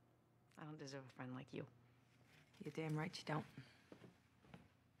 I don't deserve a friend like you. You're damn right you don't.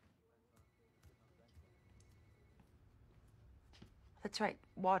 That's right,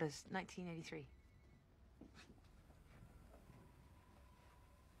 Waters, 1983.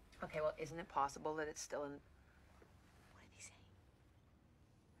 Okay, well, isn't it possible that it's still in... What did he say?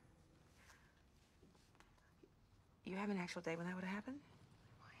 You have an actual day when that would have happened?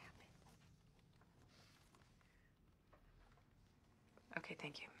 What happened? Okay,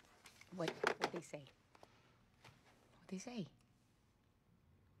 thank you. What'd they say? What'd they say?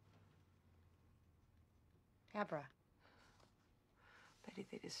 Abra. Betty,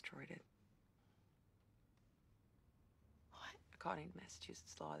 they destroyed it. What? According to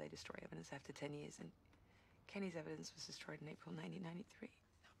Massachusetts law, they destroy evidence after 10 years, and Kenny's evidence was destroyed in April 1993.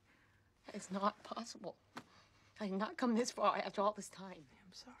 That is not possible. I did not come this far after all this time.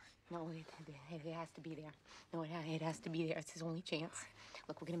 I'm sorry. No, it has to be there. No, it has to be there. It's his only chance.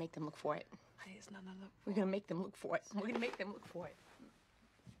 Look, we're gonna make them look for it. Honey, it's not look. We're gonna make them look for it. We're gonna make them look for it.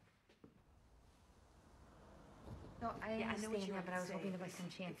 No, I Yeah, I know what understand you that, but I was say, hoping but by some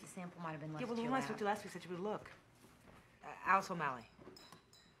chance the sample might have been left Yeah, well, to the you one I out. spoke to last week said you would look. Alice O'Malley.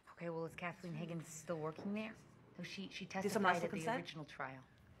 Okay, well, is Kathleen Higgins still working there? No, she Did someone else testified look at the inside? original trial.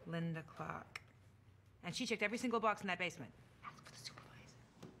 Linda Clark. And she checked every single box in that basement. Ask for the supervisor.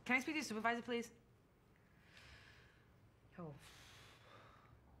 Can I speak to your supervisor, please? Oh.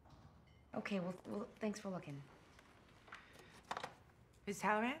 Okay, well, thanks for looking. Ms.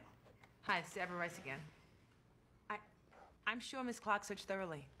 Halloran? Hi, it's Deborah Rice again. I'm sure Miss Clark searched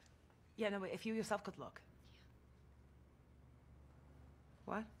thoroughly. Yeah, no, if you yourself could look.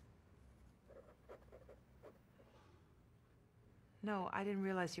 What? No, I didn't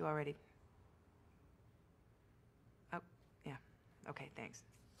realize you already. Oh, yeah. Okay, thanks.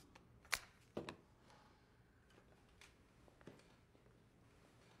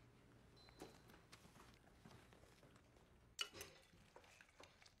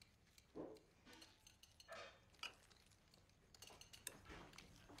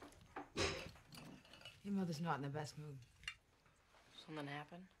 Your mother's not in the best mood. Something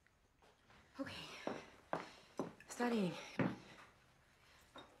happened? Okay. Start eating. Come on.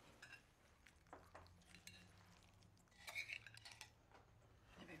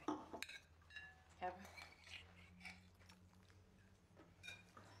 Hey, baby. Have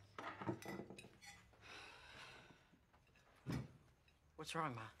What's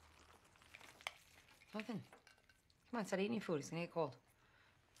wrong, Ma? Nothing. Come on, start eating your food. It's gonna get cold.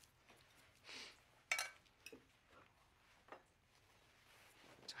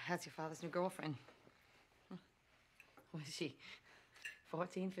 So how's your father's new girlfriend? Huh? What is she?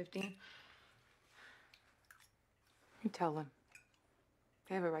 14, 15? You tell them.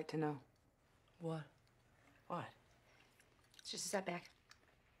 They have a right to know. What? What? It's just a setback.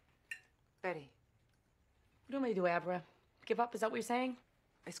 Betty. What do you want me to do, Abra? Give up? Is that what you're saying?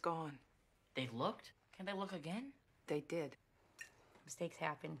 It's gone. They looked? Can they look again? They did. Mistakes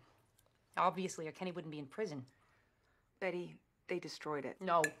happen. Obviously, or Kenny wouldn't be in prison. Betty, they destroyed it.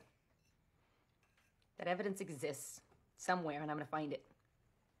 No. That evidence exists somewhere, and I'm gonna find it.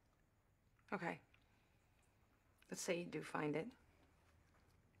 Okay. Let's say you do find it.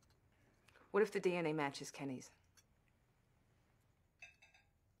 What if the DNA matches Kenny's?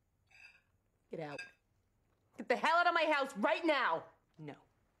 Get out. Get the hell out of my house right now! No.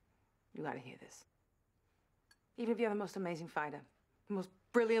 You gotta hear this. Even if you're the most amazing fighter, the most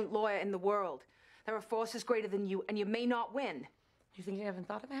brilliant lawyer in the world, there are forces greater than you, and you may not win. You think you haven't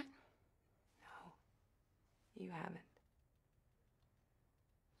thought of that? No. You haven't.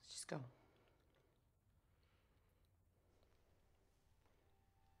 Let's just go.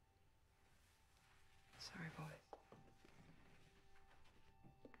 Sorry, boys.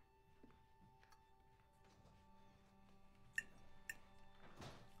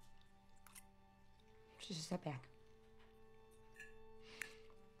 Just step back.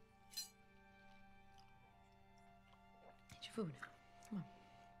 Get your food. Come on.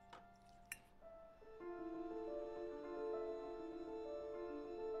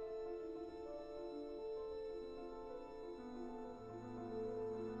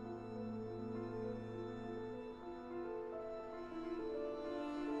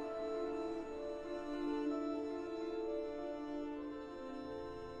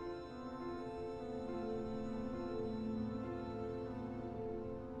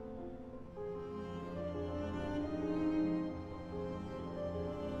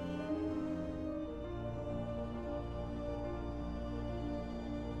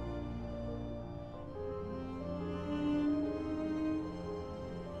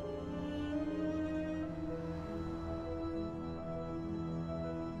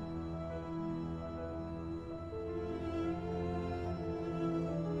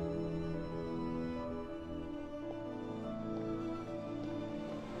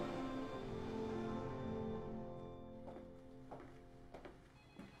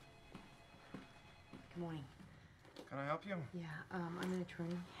 Good morning. Can I help you? Yeah, I'm an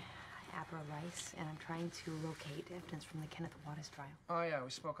attorney, Abra Rice, and I'm trying to locate evidence from the Kenneth Waters trial. Oh, yeah,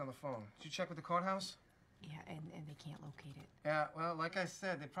 we spoke on the phone. Did you check with the courthouse? Yeah, and they can't locate it. Yeah, well, like I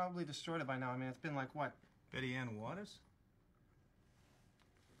said, they probably destroyed it by now. I mean, it's been like, what? Betty Ann Waters?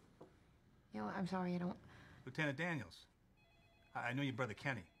 You know, I'm sorry, I don't... Lieutenant Daniels. I know your brother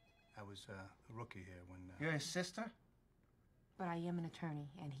Kenny. I was a rookie here when... You're his sister? But I am an attorney,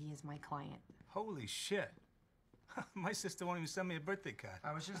 and he is my client. Holy shit. My sister won't even send me a birthday card.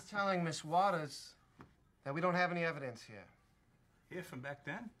 I was just telling Miss Waters that we don't have any evidence here. Here from back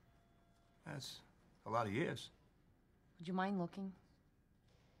then? That's a lot of years. Would you mind looking?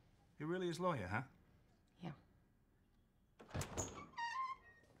 You're really his lawyer, huh? Yeah.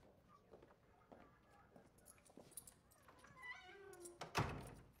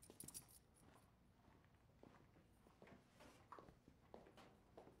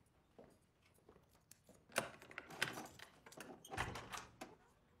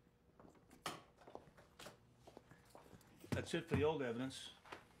 That's it for the old evidence.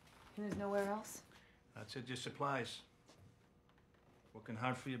 And there's nowhere else? That's it, just supplies. Working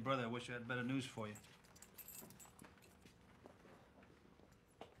hard for your brother. I wish I had better news for you.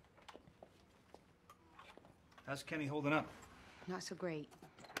 How's Kenny holding up? Not so great.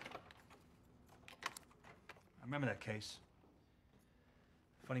 I remember that case.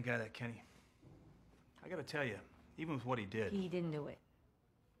 Funny guy, that Kenny. I gotta tell you, even with what he did... He didn't do it.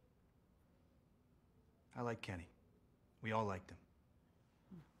 I like Kenny. We all liked him.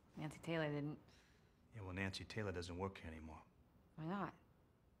 Nancy Taylor didn't. Yeah, well, Nancy Taylor doesn't work here anymore. Why not?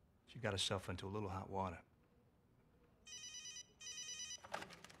 She got herself into a little hot water.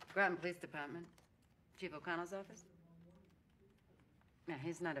 Groton Police Department. Chief O'Connell's office? Yeah,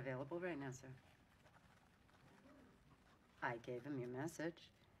 he's not available right now, sir. I gave him your message.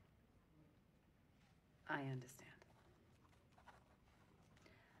 I understand.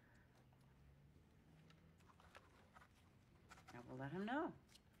 I will let him know.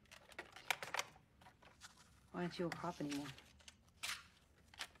 Why aren't you a cop anymore?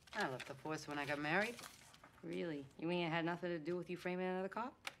 I left the force when I got married. Really? You mean it had nothing to do with you framing another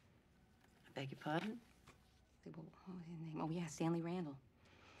cop? I beg your pardon? What was his name? Oh, yeah, Stanley Randall.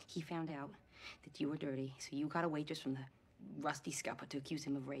 He found out that you were dirty, so you got a waitress from the Rusty Scupper to accuse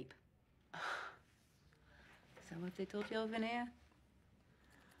him of rape. Is that what they told you over there?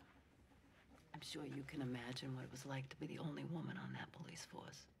 I'm sure you can imagine what it was like to be the only woman on that police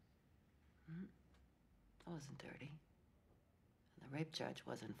force. I wasn't dirty. And the rape charge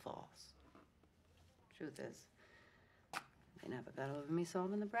wasn't false. Truth is, they never got over me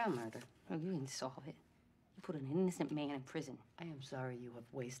solving the Brown murder. Oh, you didn't solve it. You put an innocent man in prison. I am sorry you have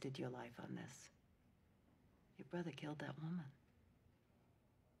wasted your life on this. Your brother killed that woman.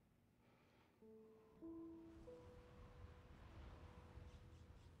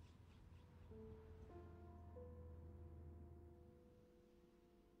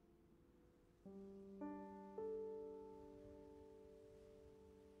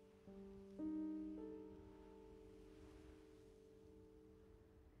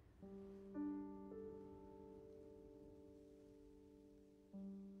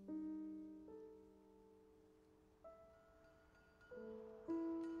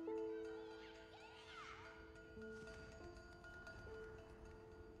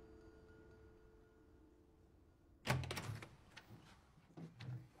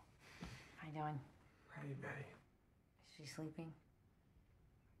 How you doing? Hey, Betty. Is she sleeping?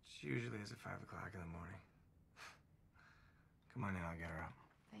 She usually is at 5 o'clock in the morning. Come on in, I'll get her up.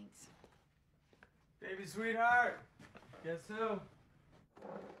 Thanks. Baby sweetheart! Guess who?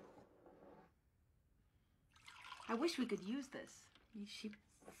 I wish we could use this. I mean, she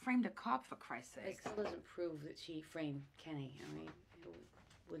framed a cop, for Christ's sake. It still doesn't prove that she framed Kenny. I mean, it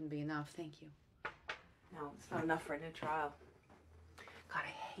wouldn't be enough. Thank you. No, it's not enough for a new trial. God,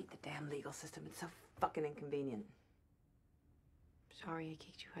 I hate the damn legal system. It's so fucking inconvenient. Sorry I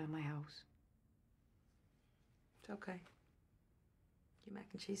kicked you out of my house. It's okay. Your mac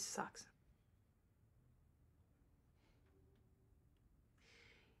and cheese sucks.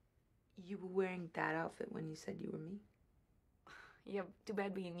 You were wearing that outfit when you said you were me? Yeah, too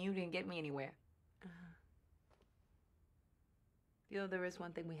bad being you didn't get me anywhere. You know, there is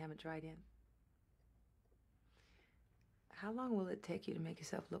one thing we haven't tried yet. How long will it take you to make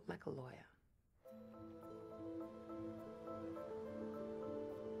yourself look like a lawyer?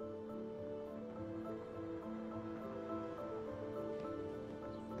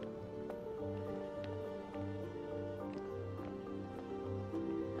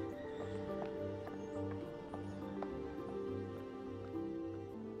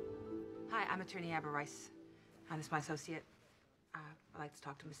 Hi, I'm attorney Abba Rice. This is my associate. I'd like to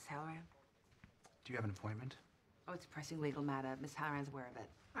talk to Mrs. Halloran. Do you have an appointment? Oh, it's a pressing legal matter. Miss Halloran's aware of it.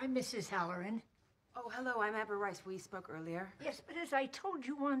 I'm Mrs. Halloran. Oh, hello, I'm Abba Rice. We spoke earlier. Yes, but as I told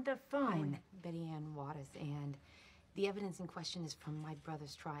you on the phone. Betty Ann Gουότερς, and the evidence in question is from my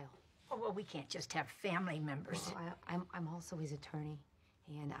brother's trial. Oh, well, we can't just have family members. Well, I'm also his attorney,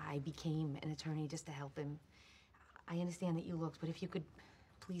 and I became an attorney just to help him. I understand that you looked, but if you could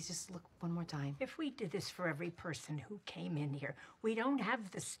please just look one more time. If we did this for every person who came in here, we don't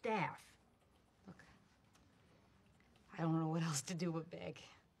have the staff. Look, I don't know what else to do but beg.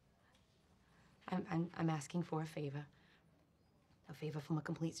 I'm asking for a favor from a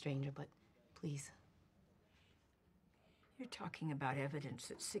complete stranger, but please. You're talking about evidence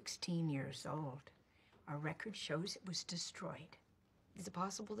that's 16 years old. Our record shows it was destroyed. Is it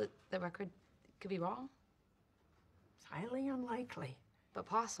possible that the record could be wrong? It's highly unlikely. But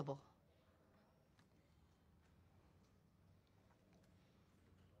possible.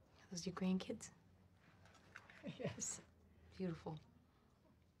 Are those your grandkids? Yes. Beautiful.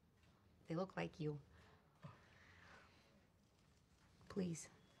 They look like you. Please.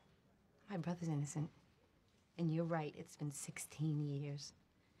 My brother's innocent. And you're right, it's been 16 years.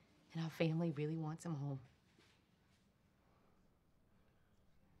 And our family really wants him home.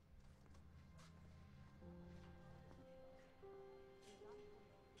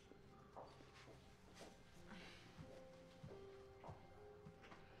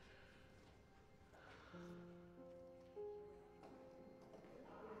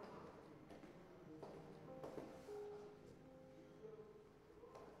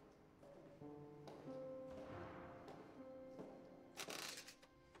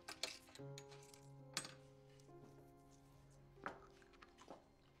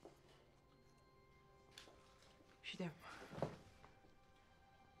 She's there.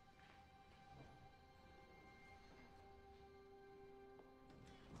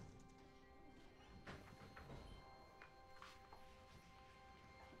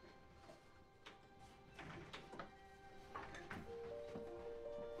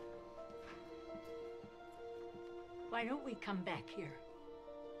 Why don't we come back here?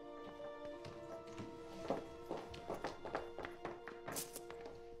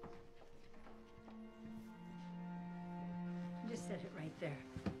 Just set it right there.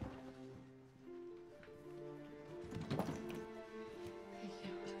 Thank you.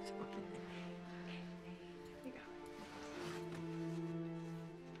 Here you go.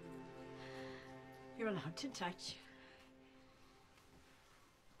 You're allowed to touch.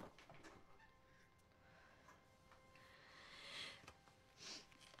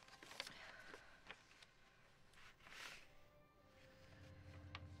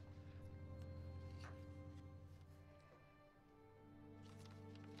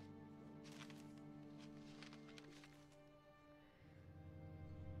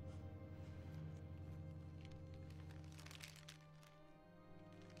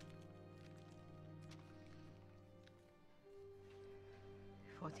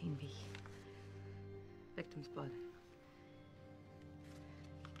 14B. Victim's blood.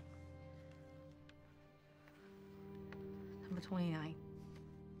 Number 29.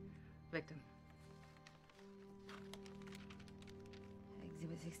 Victim.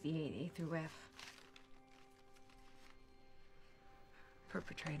 Exhibit 68, A through F.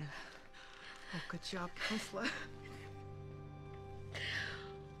 Perpetrator. Oh, good job, counselor.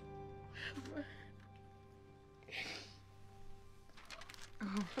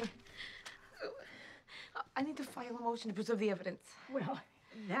 I need to file a motion to preserve the evidence. Well,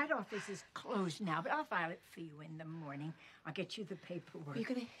 that office is closed now, but I'll file it for you in the morning. I'll get you the paperwork.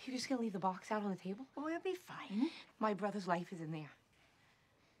 You're just gonna leave the box out on the table? Oh, it'll be fine. My brother's life is in there.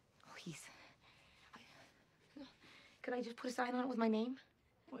 Oh, could I just put a sign on it with my name?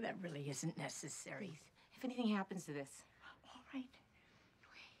 Well, that really isn't necessary. Please, if anything happens to this. All right.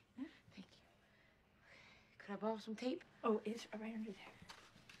 Thank you. Could I borrow some tape? Oh, it's right under there.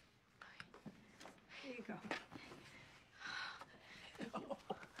 Here you go. Oh,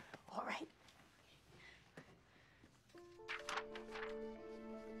 all right.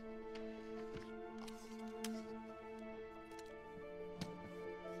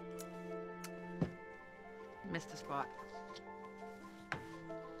 Missed a spot.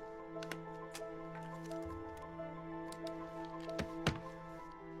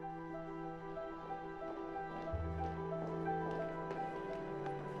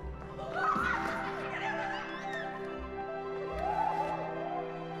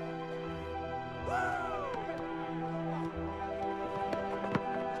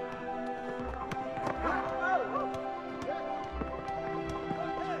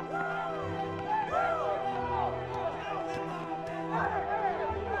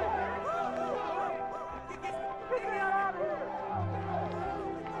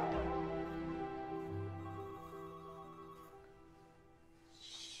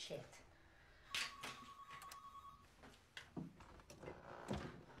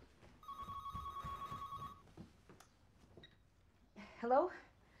 Hello?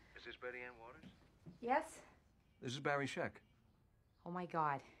 Is this Beti An Ghuότερts? Yes? This is Barry Sheck. Oh my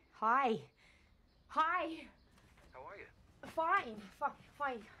God. Hi. Hi. How are you? Fine.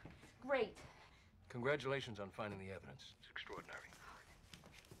 Fine. Great. Congratulations on finding the evidence. It's extraordinary.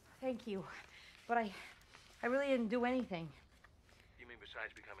 Thank you. But I really didn't do anything. You mean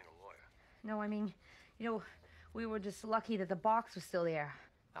besides becoming a lawyer? No, I mean, we were just lucky that the box was still there.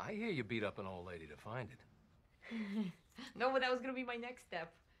 I hear you beat up an old lady to find it. No, but that was gonna be my next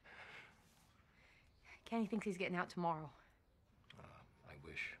step. Kenny thinks he's getting out tomorrow. I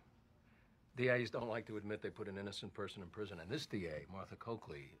wish. DAs don't like to admit they put an innocent person in prison, and this DA, Martha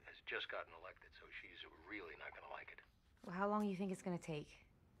Coakley, has just gotten elected, so she's really not gonna like it. Well, how long do you think it's gonna take?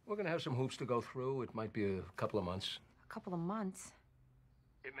 We're gonna have some hoops to go through. It might be a couple of months. A couple of months?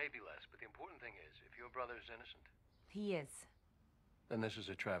 It may be less, but the important thing is, if your brother is innocent, He is. then this is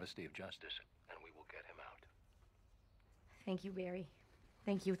a travesty of justice, and we will get him out. Thank you, Barry.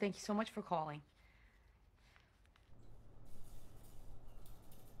 Thank you. Thank you so much for calling.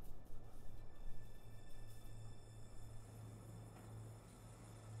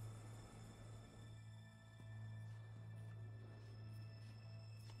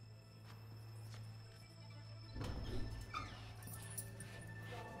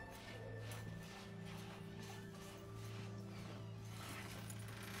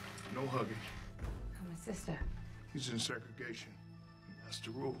 No hugging. I'm a sister. He's in segregation. That's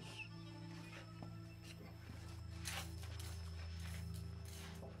the rules.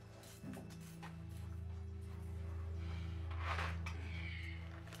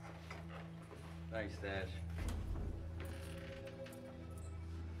 Thanks, Dad.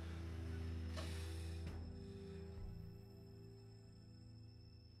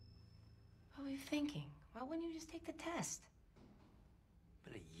 What were you thinking? Why wouldn't you just take the test?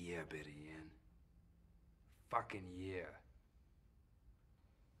 Been a year, Beti An. Fucking year.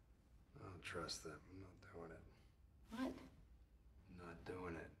 I don't trust them. I'm not doing it. What? Not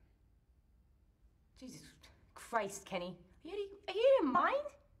doing it. Jesus Christ, Kenny. Are you in mind?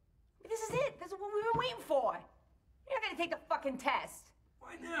 This is it. This is what we've been waiting for. You're not gonna take the fucking test.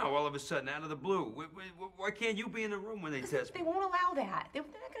 Why now, all of a sudden, out of the blue? Why can't you be in the room when they test They me? won't allow that. They're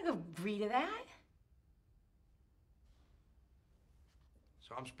not gonna agree to that.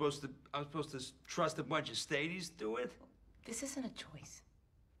 So I'm supposed to trust a bunch of stadies to do it? This isn't a choice.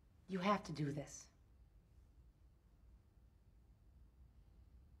 You have to do this.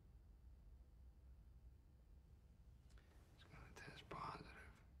 It's gonna test positive.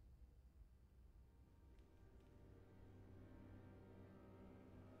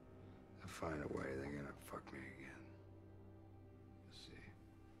 They'll find a way. They're gonna fuck me again. You'll see.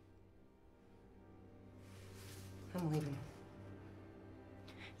 I'm leaving.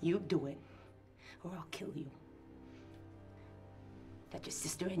 You do it, or I'll kill you. That's your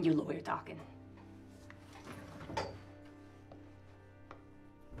sister and your lawyer talking.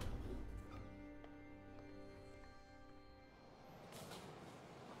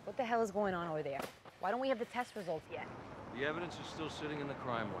 What the hell is going on over there? Why don't we have the test results yet? The evidence is still sitting in the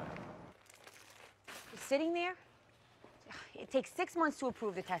crime lab. It's sitting there? It takes 6 months to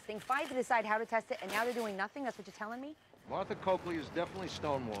approve the testing, 5 to decide how to test it, and now they're doing nothing? That's what you're telling me? Martha Coakley is definitely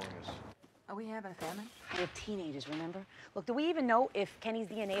stonewalling us. Are we having a famine? We're teenagers, remember? Look, do we even know if Kenny's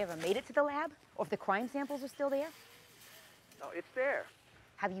DNA ever made it to the lab? Or if the crime samples are still there? No, it's there.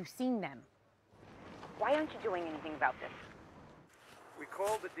 Have you seen them? Why aren't you doing anything about this? We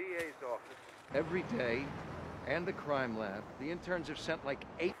called the DA's office. Every day, and the crime lab, the interns have sent like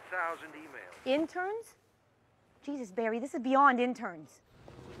 8,000 emails. Interns? Jesus, Barry, this is beyond interns.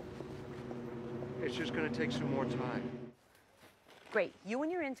 It's just gonna take some more time. Great. You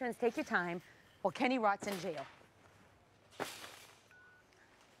and your interns take your time while Kenny rots in jail.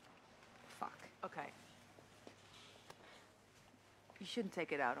 Fuck. Okay. You shouldn't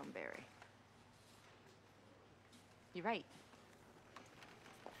take it out on Barry. You're right.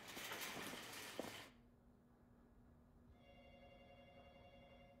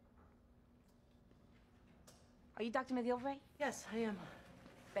 Are you Dr. McGilvray? Yes, I am.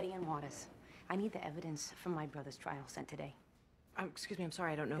 Betty Ann Gουότερς. I need the evidence from my brother's trial sent today. Excuse me, I'm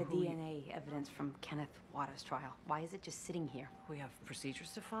sorry, I don't know the who DNA evidence from Kenneth Gουότερ's trial. Why is it just sitting here? We have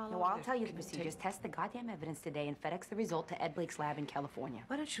procedures to follow? No, I'll They're tell you the gonna procedures. take- Test the goddamn evidence today and FedEx the result to Ed Blake's lab in California.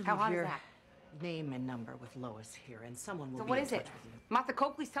 Why don't you How leave hard is your that? name and number with Lois here, and someone will So be what in is touch it? with you. Martha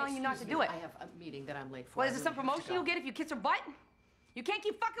Coakley's telling you not to Excuse do me, it. I have a meeting that I'm late for. What, I is there some really have to promotion you'll go. get if you kiss her butt? You can't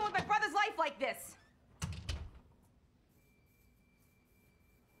keep fucking with my brother's life like this.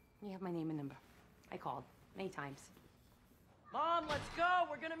 You have my name and number. I called many times. Mom, let's go.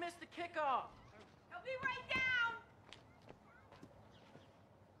 We're gonna miss the kickoff. I'll be right down.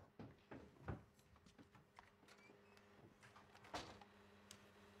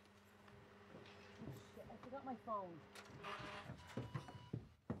 Shit, I forgot my phone.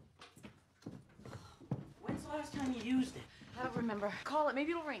 When's the last time you used it? I don't remember. Call it.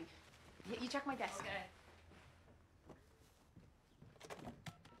 Maybe it'll ring. You check my desk. Okay.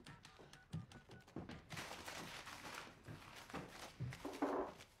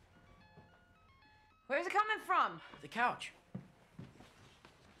 Where's it coming from? The couch.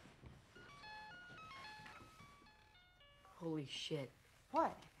 Holy shit.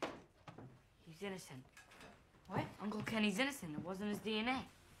 What? He's innocent. What? Uncle Kenny's innocent. It wasn't his DNA.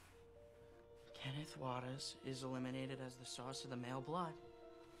 Kenneth Gουότερς is eliminated as the source of the male blood.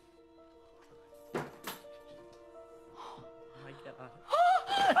 Oh my god.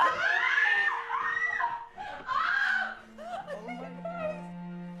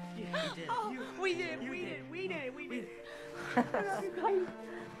 We did.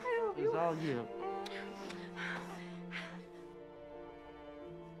 It was all you.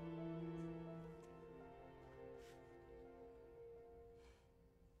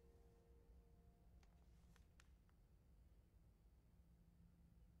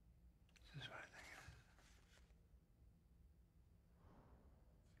 This is what I think.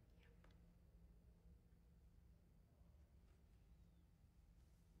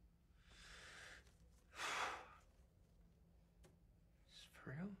 Is this for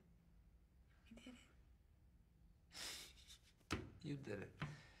real? You did it.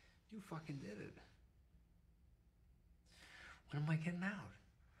 You fucking did it. When am I getting out?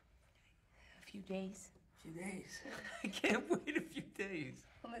 A few days. A few days. I can't wait a few days.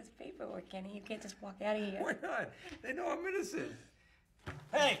 Well, there's paperwork, Kenny. You can't just walk out of here. Why not? They know I'm innocent.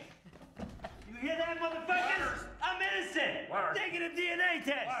 Hey! You hear that, motherfuckers? I'm innocent! Taking a DNA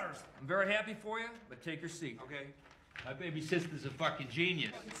test! I'm very happy for you, but take your seat. Okay. My baby sister's a fucking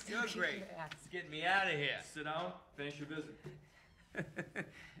genius. You're great. It's getting me out of here. Sit down, finish your visit.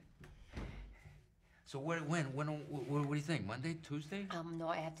 So when what do you think? Monday, Tuesday? No,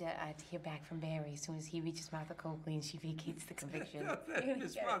 I have to hear back from Barry as soon as he reaches Martha Coakley and she vacates the conviction.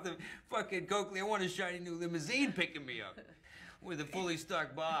 Miss Martha fucking Coakley, I want a shiny new limousine picking me up with a fully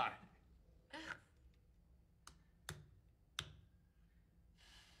stocked bar.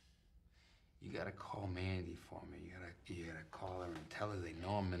 You gotta call Mandy for me. You gotta call her and tell her they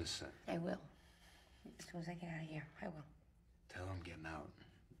know I'm innocent. I will. As soon as I get out of here, I will. Tell her I'm getting out.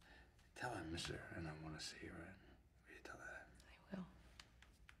 Tell her I miss her and I want to see her. Will you tell her that? I will.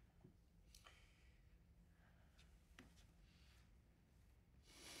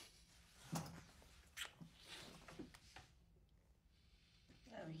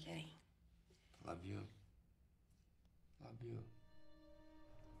 Love you, Kenny. Love you.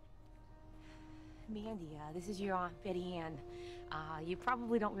 Mandy. This is your Aunt Betty Ann. You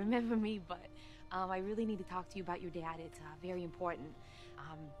probably don't remember me, but I really need to talk to you about your dad. It's very important.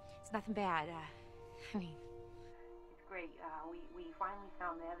 It's nothing bad. I mean, it's great. We finally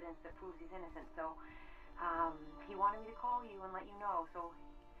found the evidence that proves he's innocent, so he wanted me to call you and let you know, so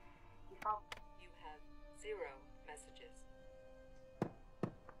he's probably... You have 0 messages.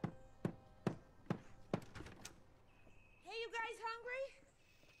 Hey, you guys hungry?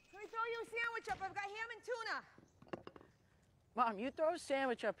 Let me throw you a sandwich up. I've got ham and tuna. Mom, you throw a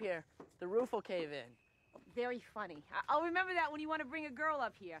sandwich up here, the roof will cave in. Very funny. I'll remember that when you want to bring a girl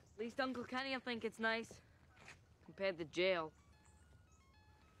up here. At least Uncle Kenny will think it's nice. Compared to jail.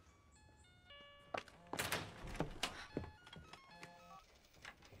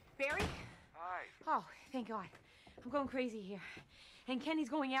 Barry? Hi. Oh, thank God. I'm going crazy here. And Kenny's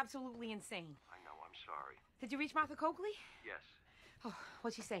going absolutely insane. I know, I'm sorry. Did you reach Martha Coakley? Yes, Oh,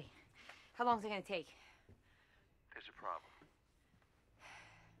 what'd she say? How long's it gonna take? there's a problem.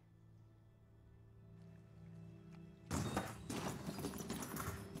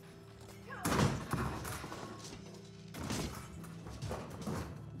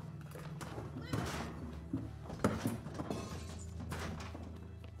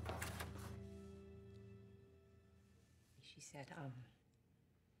 She said,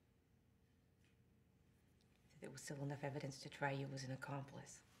 there was still enough evidence to try you as an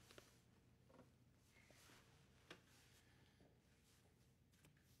accomplice.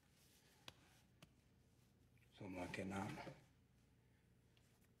 So I'm not getting out.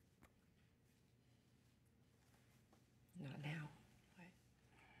 Not now. What?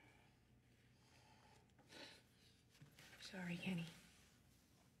 Sorry, Kenny.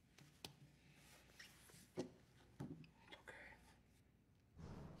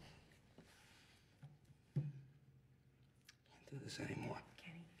 Do this anymore.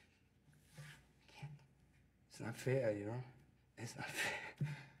 Kenny. It's not fair, you know? It's not fair.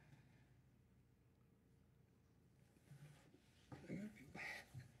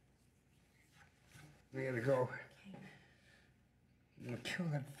 I gotta go. I'm gonna kill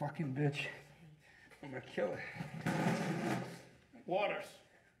that fucking bitch. I'm gonna kill her. Waters,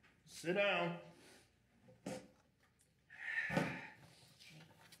 sit down.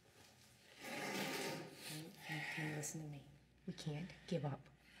 Kenny, listen to me. We can't give up.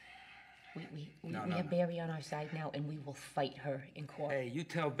 We No, have Barry on our side now, and we will fight her in court. Hey, you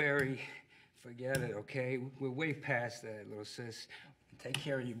tell Barry, forget it, okay? We're way past that, little sis. Take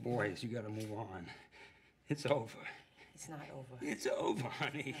care of your boys. You gotta move on. It's over. It's not over. It's over,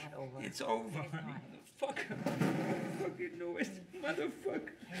 honey. It's not over. It's over, honey. Motherfucker. Motherfucking noise. Motherfucker.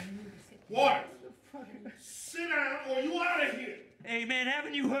 Waters, sit down or you out of here. Hey, man,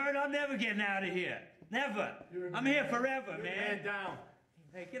 haven't you heard? I'm never getting out of here. Never. I'm here forever, man. Man down.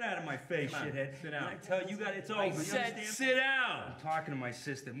 Hey, get out of my face, Come on, shithead. sit down. I tell you, it's over. I You said understand? sit down. I'm talking to my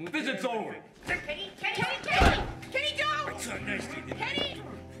sister. Move. Visit's over. Kenny, don't! It's so nice to you. Kenny!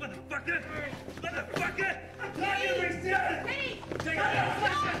 Motherfucker! Motherfucker! I'm talking to my sister. Kenny! Take it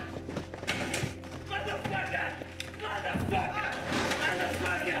out! Motherfucker! Motherfucker!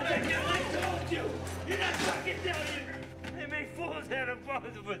 Motherfucker! I told you! You're not fucking telling you! They made fools out of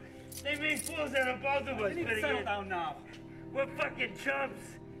both of us. They made fools out of both of us. You need to settle down now. We're fucking chumps.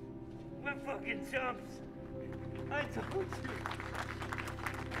 We're fucking chumps. I told you.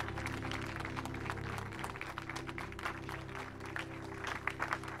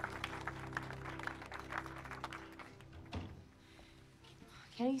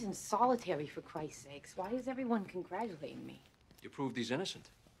 Kenny's in solitary, for Christ's sakes. Why is everyone congratulating me? You proved he's innocent.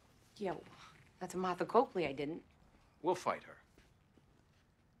 Yeah, that's a Martha Coakley I didn't. We'll fight her.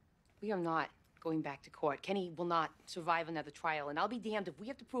 We are not going back to court. Kenny will not survive another trial, and I'll be damned if we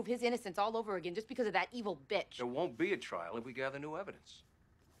have to prove his innocence all over again just because of that evil bitch. There won't be a trial if we gather new evidence.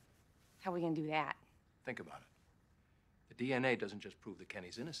 How are we gonna do that? Think about it. The DNA doesn't just prove that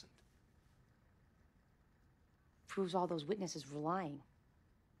Kenny's innocent. Proves all those witnesses were lying.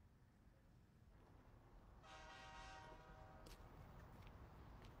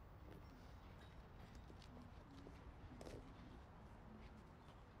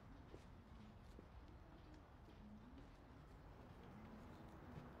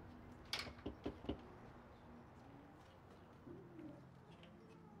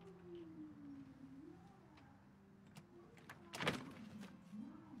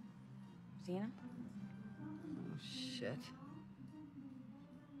 Zena? Oh, shit.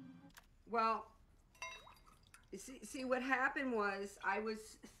 Well, you see, what happened was I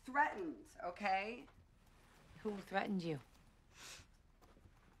was threatened, okay? Who threatened you?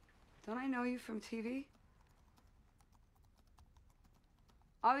 Don't I know you from TV?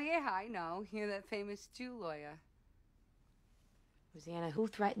 Oh, yeah, I know. You're that famous Jew lawyer. Rosanna, who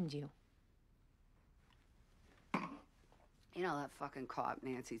threatened you? You know that fucking cop,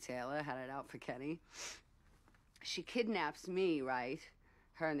 Nancy Taylor, had it out for Kenny. She kidnaps me, right?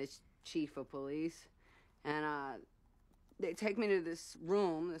 Her and the chief of police. And, they take me to this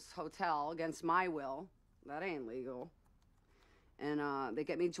room, this hotel, against my will. That ain't legal. And, they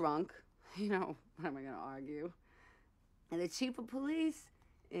get me drunk. You know, what am I gonna argue? And the chief of police,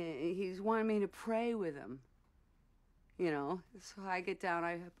 he's wanting me to pray with him. You know, so I get down,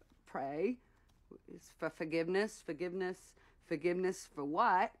 I pray. It's for forgiveness, forgiveness for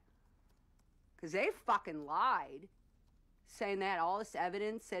what? Because they fucking lied, saying they had all this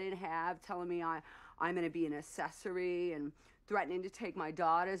evidence they didn't have, telling me I'm going to be an accessory and threatening to take my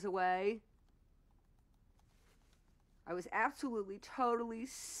daughters away. I was absolutely, totally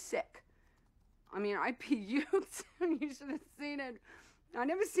sick. I mean, I puked. You should have seen it. I've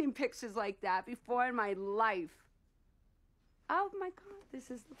never seen pictures like that before in my life. Oh my God, this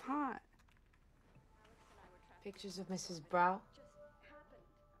is the part. Pictures of Mrs. Brow?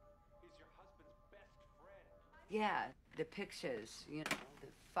 Yeah, the pictures, you know, the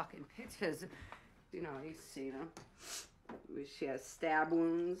fucking pictures. You know, you've seen them. She has stab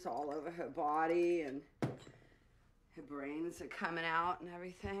wounds all over her body, and her brains are coming out and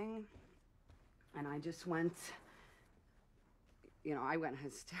everything. And I just went, you know, I went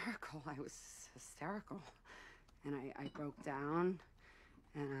hysterical. I was hysterical. And I broke down,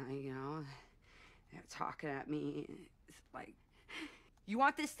 and you know, they're talking at me. It's like, you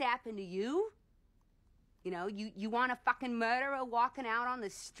want this to happen to you? You know, you want a fucking murderer walking out on the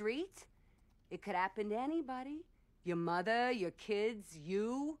street? It could happen to anybody. Your mother, your kids,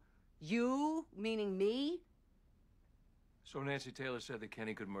 you, meaning me. So Nancy Taylor said that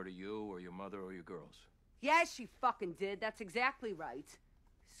Kenny could murder you or your mother or your girls? Yes, she fucking did. That's exactly right.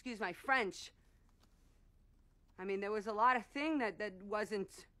 Excuse my French. I mean, there was a lot of thing that wasn't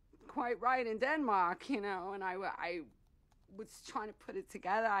quite right in Denmark, you know, and I was trying to put it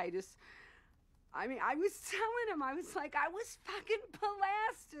together. I was telling him, I was like, I was fucking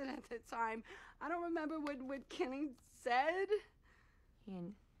blasted at the time. I don't remember what Kenny said.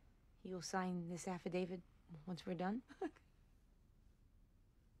 And you'll sign this affidavit once we're done?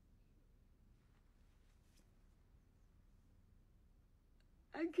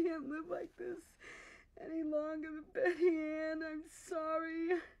 I can't live like this any longer, Betty Ann. I'm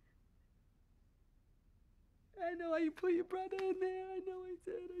sorry. I know you put your brother in there. I know I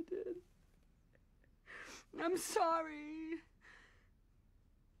did. I'm sorry.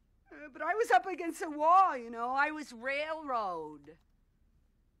 But I was up against a wall, you know. I was railroad.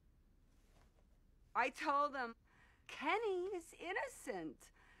 I told them, Kenny is innocent,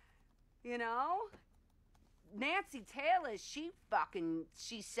 you know? Nancy Taylor,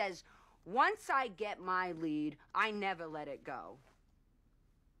 she says, once I get my lead, I never let it go.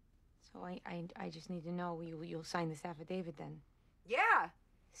 So I just need to know, you'll sign this affidavit then? Yeah.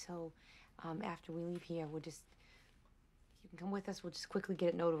 So, after we leave here, you can come with us, we'll just quickly get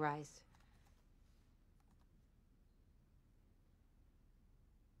it notarized.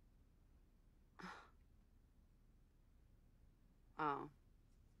 Oh.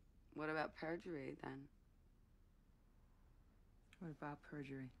 What about perjury, then? What about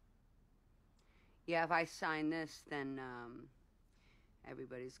perjury? Yeah, if I sign this, then,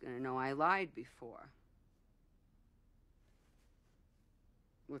 everybody's gonna know I lied before.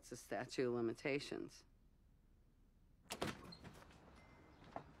 What's the statute of limitations?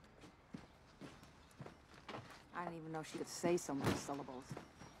 I didn't even know she could say so many syllables.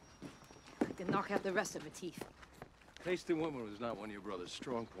 I could knock out the rest of her teeth. Taste in woman was not one of your brother's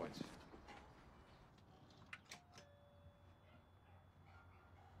strong points.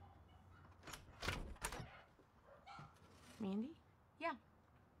 Mandy? Yeah.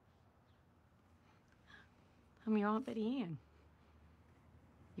 I'm your Aunt Betty Ann.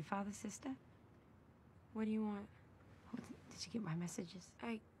 Your father's sister? What do you want? Did you get my messages?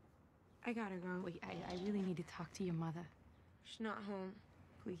 I gotta go. Wait, I really need to talk to your mother. She's not home.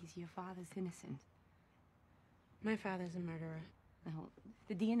 Please, your father's innocent. My father's a murderer. No,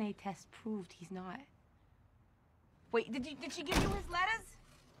 the DNA test proved he's not. Wait, did she give you his letters?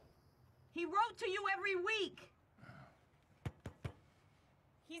 He wrote to you every week.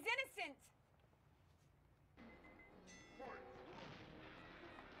 He's innocent.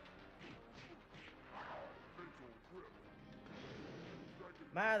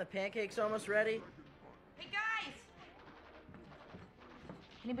 Ma, the pancake's almost ready. Hey, guys!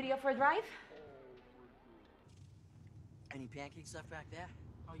 Anybody up for a drive? Any pancakes left back there?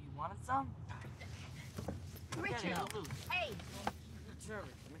 Oh, you wanted some? Richard! Yeah, Hey! Serve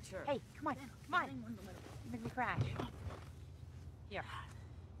it. Sure. Hey, come on, come on. You make me crash. Here.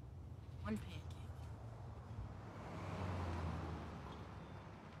 One pancake.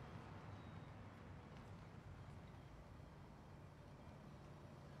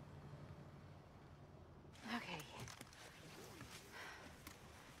 Okay.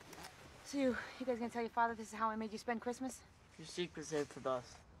 So you guys gonna tell your father this is how I made you spend Christmas? Your secret's safe with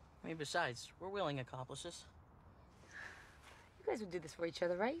us. I mean, besides, we're willing accomplices. You guys would do this for each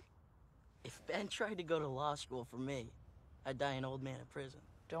other, right? If Ben tried to go to law school for me, I'd die an old man in prison.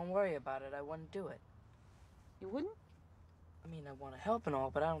 Don't worry about it. I wouldn't do it. You wouldn't? I mean, I want to help and all,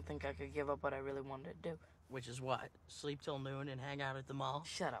 but I don't think I could give up what I really wanted to do. Which is what? Sleep till noon and hang out at the mall?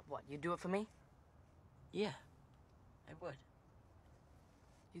 Shut up. What, you'd do it for me? Yeah, I would.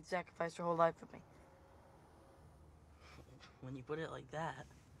 You'd sacrifice your whole life for me. When you put it like that,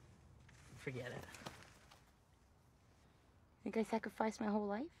 forget it. Think I sacrificed my whole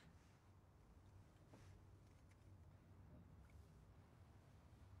life?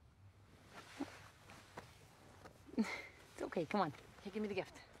 It's okay, come on. Here, give me the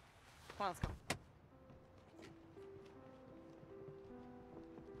gift. Come on, let's go.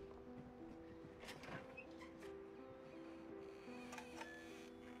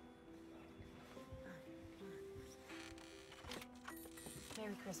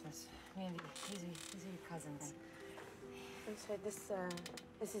 Merry Christmas. Mandy, these are your cousins. I'm sorry,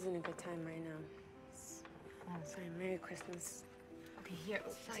 this isn't a good time right now. Oh, sorry, Merry Christmas. Okay, here.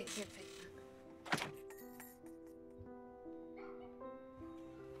 Sorry, here, take that.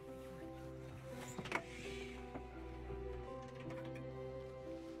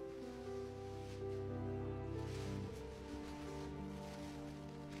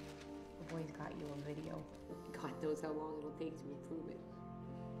 The boys got you a video. God knows how long it'll take to reprove it.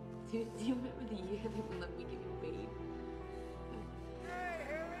 Do you remember the year they wouldn't let me give you a babe?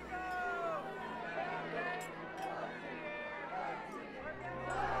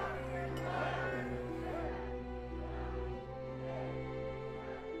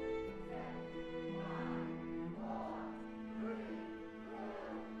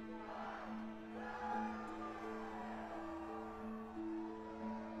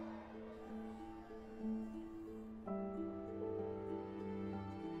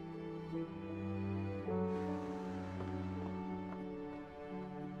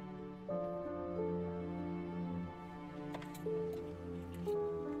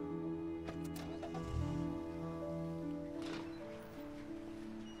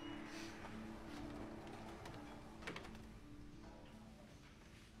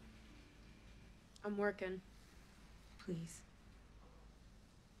 I'm working. Please.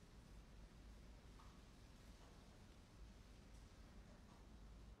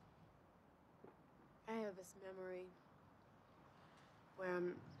 I have this memory where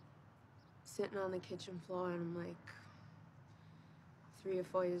I'm sitting on the kitchen floor and I'm like 3 or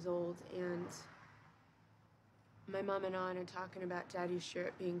 4 years old, and my mom and Aunt are talking about Daddy's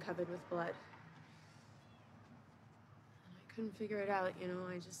shirt being covered with blood. And I couldn't figure it out, you know,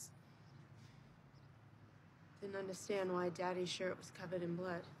 I just didn't understand why Daddy's shirt was covered in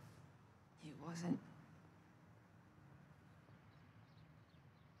blood. It wasn't.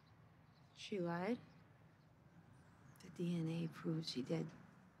 She lied? The DNA proves she did.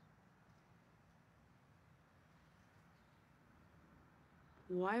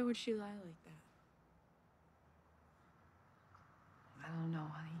 Why would she lie like that? I don't know,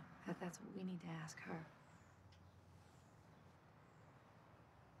 honey. That's what we need to ask her.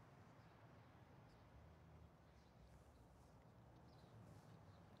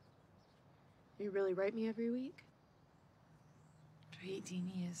 You really write me every week? For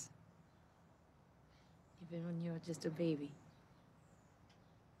 18 years. Even when you were just a baby.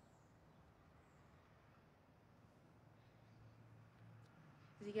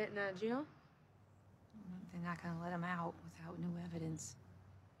 Is he getting out of jail? They're not gonna let him out without new evidence.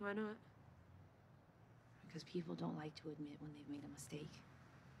 Why not? Because people don't like to admit when they've made a mistake.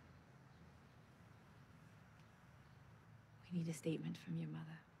 We need a statement from your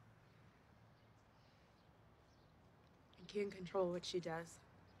mother. I can't control what she does.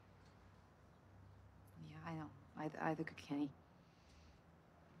 Yeah, I know. Either could Kenny.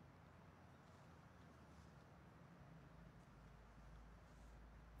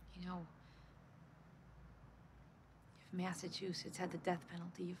 You know, if Massachusetts had the death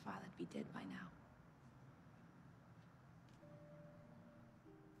penalty, your father'd be dead by now.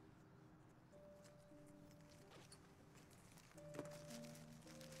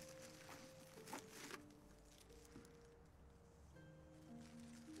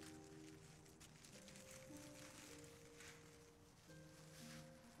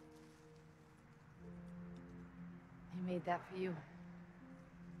 made that for you.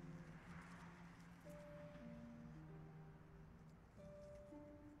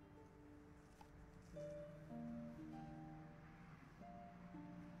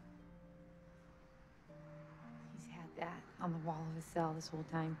 He's had that on the wall of his cell this whole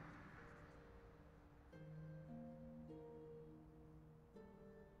time.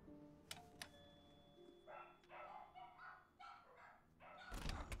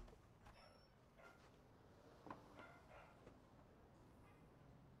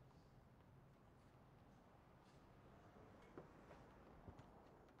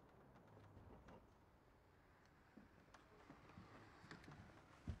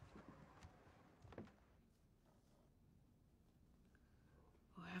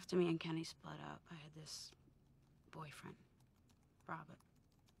 After me and Kenny split up, I had this boyfriend, Robert.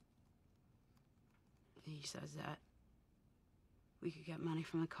 He says that we could get money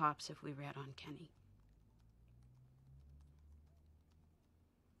from the cops if we rat on Kenny.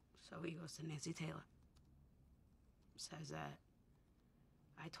 So he goes to Nancy Taylor. Says that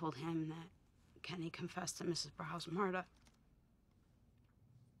I told him that Kenny confessed to Mrs. Brow's murder.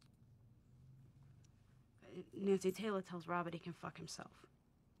 Nancy Taylor tells Robert he can fuck himself.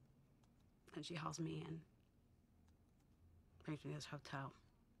 And she hauls me in, brings me to this hotel,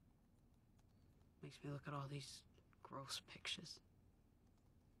 makes me look at all these gross pictures.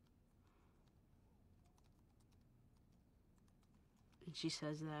 And she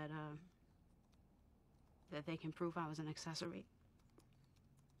says that they can prove I was an accessory,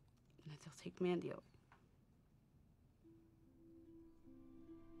 and that they'll take Mandy away.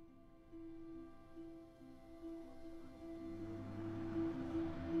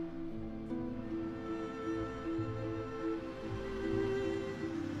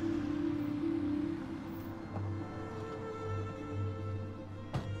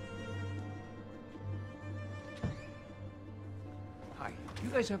 You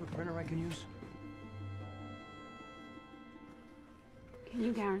guys have a printer I can use? Can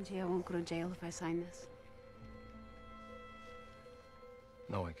you guarantee I won't go to jail if I sign this?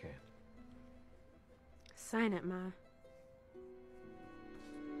 No, I can't. Sign it, Ma.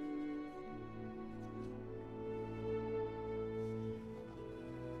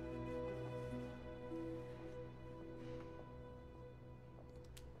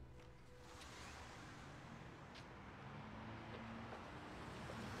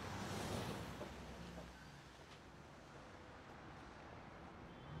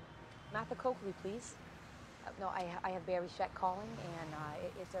 Martha Coakley, please. No, I have Barry Scheck calling, and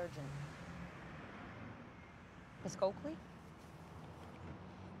it's urgent. Miss Coakley?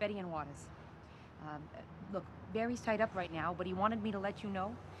 Betty Ann Waters. Look, Barry's tied up right now, but he wanted me to let you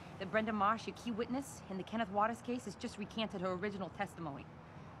know that Brenda Marsh, your key witness in the Kenneth Waters case, has just recanted her original testimony.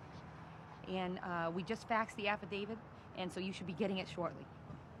 And we just faxed the affidavit, and so you should be getting it shortly.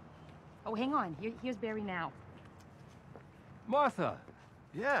 Oh, hang on. Here's Barry now. Martha!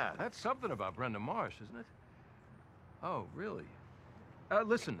 Yeah, that's something about Brenda Marsh, isn't it? Oh, really?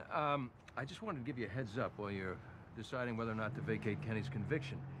 Listen, I just wanted to give you a heads up while you're deciding whether or not to vacate Kenny's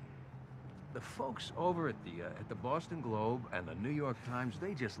conviction. The folks over at the Boston Globe and the New York Times,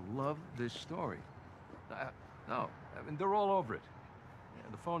 they just love this story. No, I mean, they're all over it.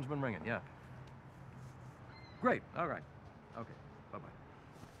 Yeah, the phone's been ringing, yeah. Great, all right. Okay, bye-bye.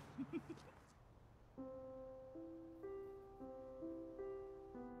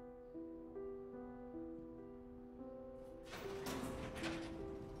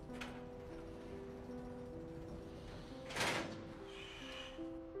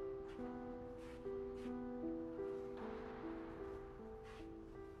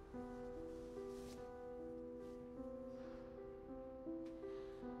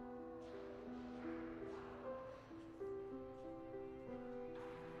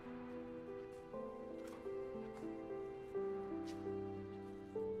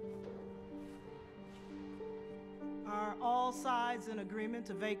 Are all sides in agreement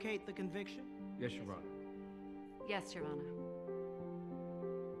to vacate the conviction? Yes, Your Honor. Yes, Your Honor.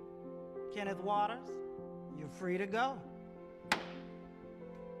 Kenneth Waters, you're free to go.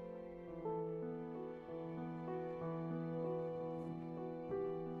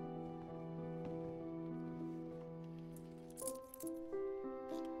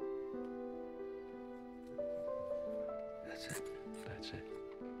 That's it. That's it.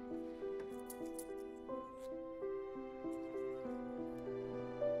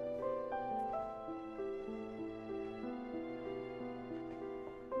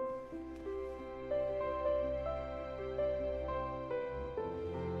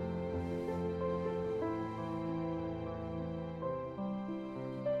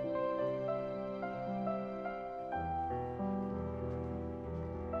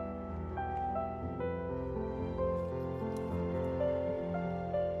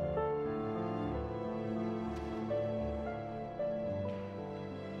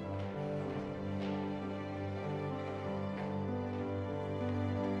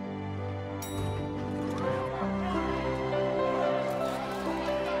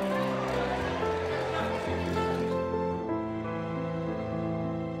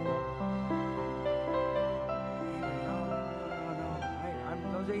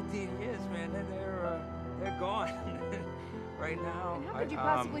 18 years, man. They're gone right now. And how could you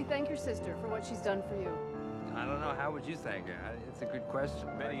possibly thank your sister for what she's done for you? I don't know. How would you thank her? It's a good question.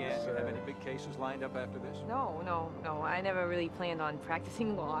 Betty Ann, you have any big cases lined up after this? No. I never really planned on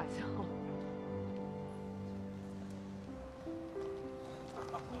practicing law, so.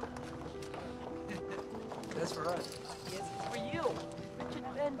 That's for us. Yes, it's for you. Richard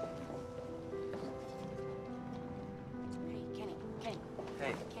Ben. Hey, Kenny.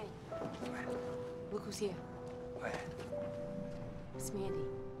 Hey. Kenny. Look who's here. Where? It's Mandy.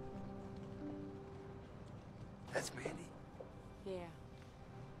 That's Mandy. Yeah.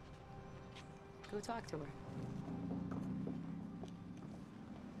 Go talk to her.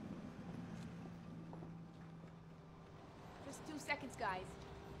 Just 2 seconds, guys.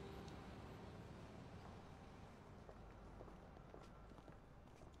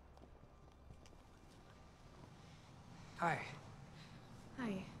 Hi.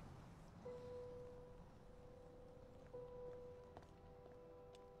 Hi.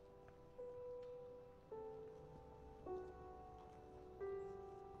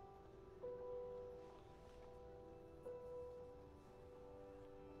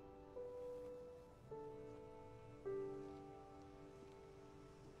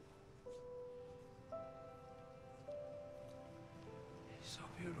 So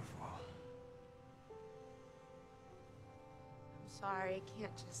beautiful. I'm sorry, I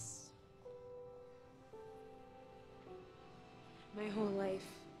can't just... My whole life,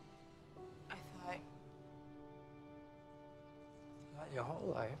 I thought... Not your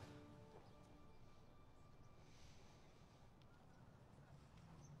whole life.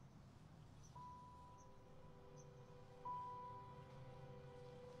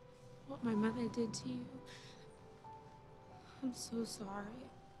 What my mother did to you. I'm so sorry.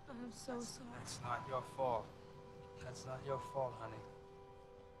 I'm so sorry. That's not your fault. That's not your fault, honey.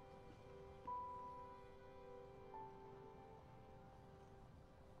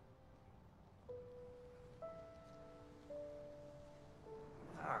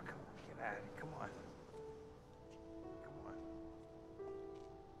 Oh, come on, get out of here. Come on. Come on.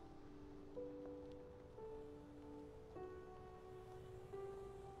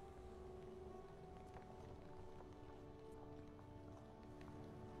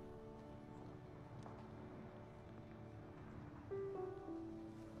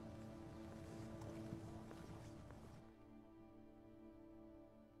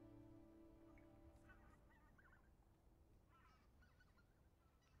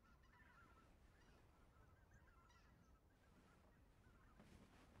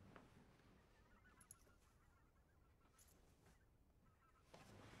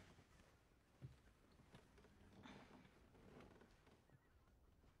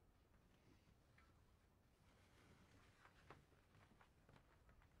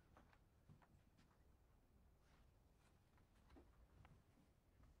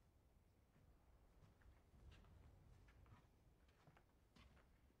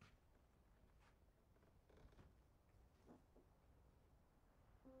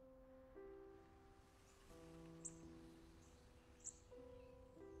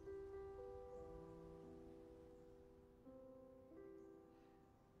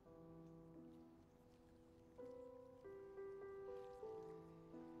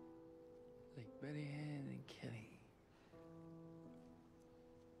 Like Betty Ann and Kenny.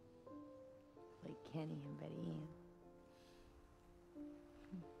 Like Kenny and Betty Ann.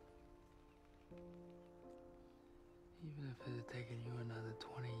 Even if it had taken you another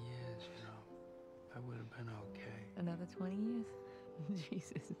 20 years, you know, I would have been okay. Another 20 years?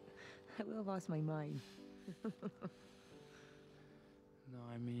 Jesus, I will have lost my mind. No,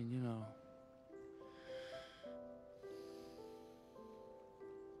 I mean, you know,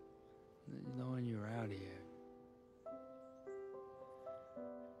 knowing you're out here,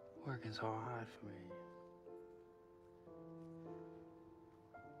 working so hard for me.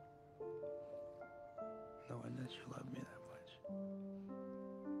 Knowing that you love me that much.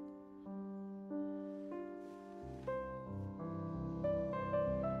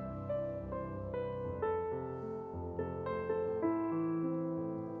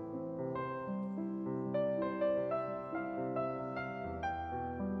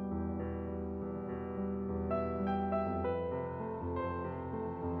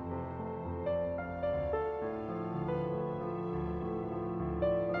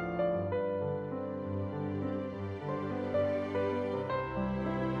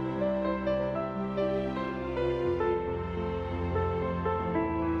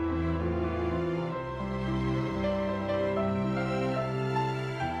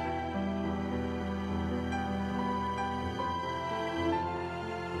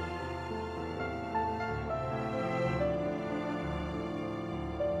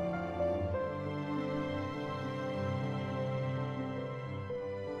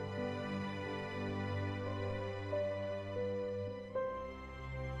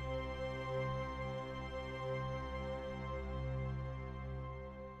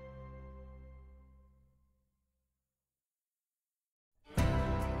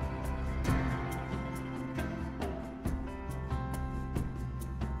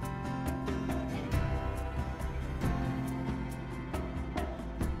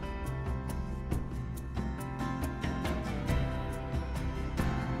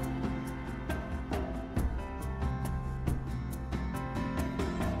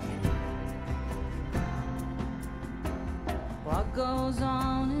 goes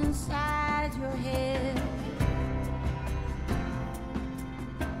on inside your head.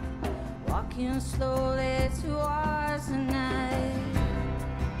 Walking slowly towards the night.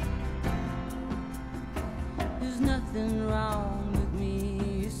 There's nothing wrong with me,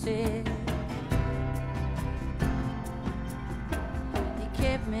 you said. You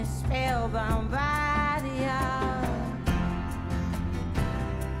kept me spellbound by the hour.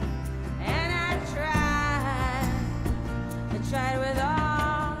 And I tried with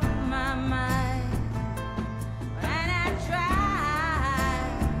all my might. And I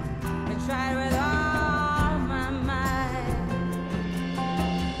tried with all my might.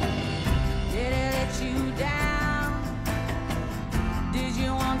 Did it let you down? Did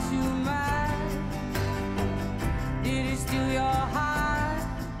you want too much? Did it steal your heart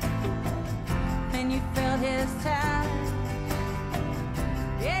when you felt his touch?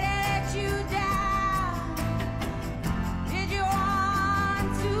 Did it let you down? Did you want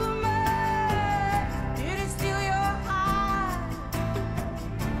too much? Did it steal your heart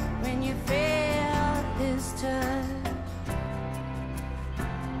when you felt his touch?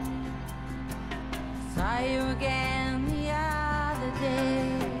 Saw you again the other day,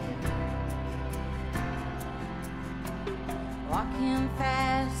 walking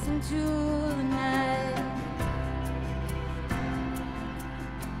fast into the night.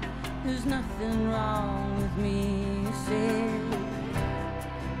 There's nothing wrong with me, you said.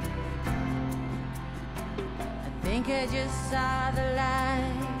 I think I just saw the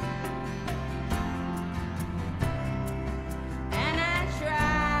light. And I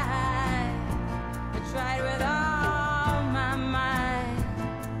tried with all my might.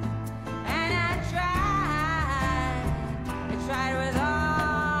 And I tried with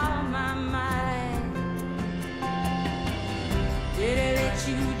all my might. Did it let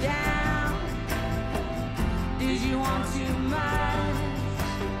you down? Did you want too much?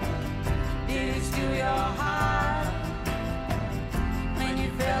 Did it steal your heart when you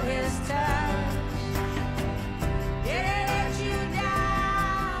felt his touch? Did it let you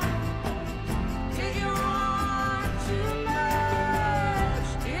down? Did you want too much?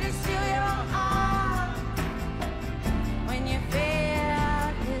 Did it steal your heart when you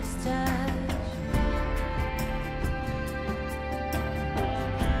felt his touch?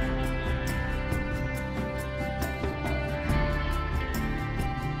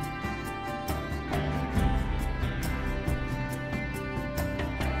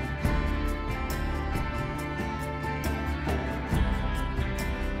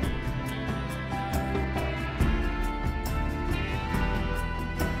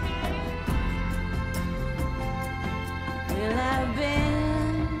 Well, I've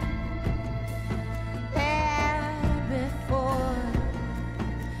been there before,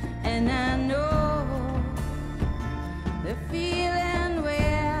 and I know the feeling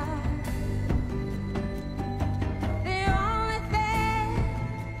where the only thing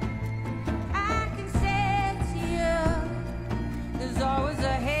I can say to you, there's always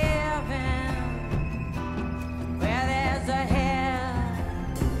a heaven where there's a hell.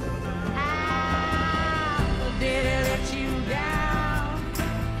 Did it let you down?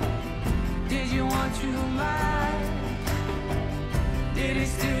 Did you want too much? Did it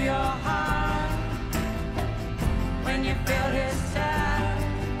steal your heart when you felt his touch?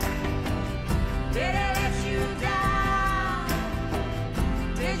 Did it let you down?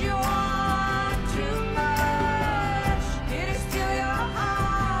 Did you want too much? Did it steal your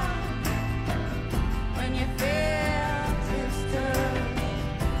heart when you felt his touch?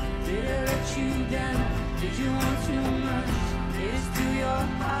 Did it let you down? Did you want too much? Did it steal your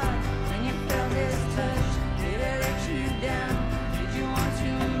heart when you felt his touch? Did it let you down? Did you want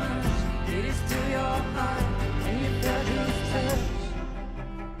too much? Did it steal your heart when you felt his touch?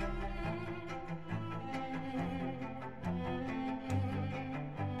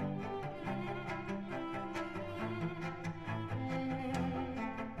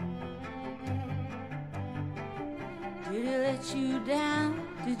 Did it let you down?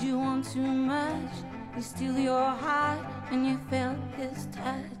 Did you want too much? He steal your heart when you felt his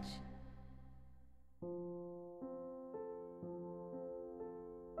touch?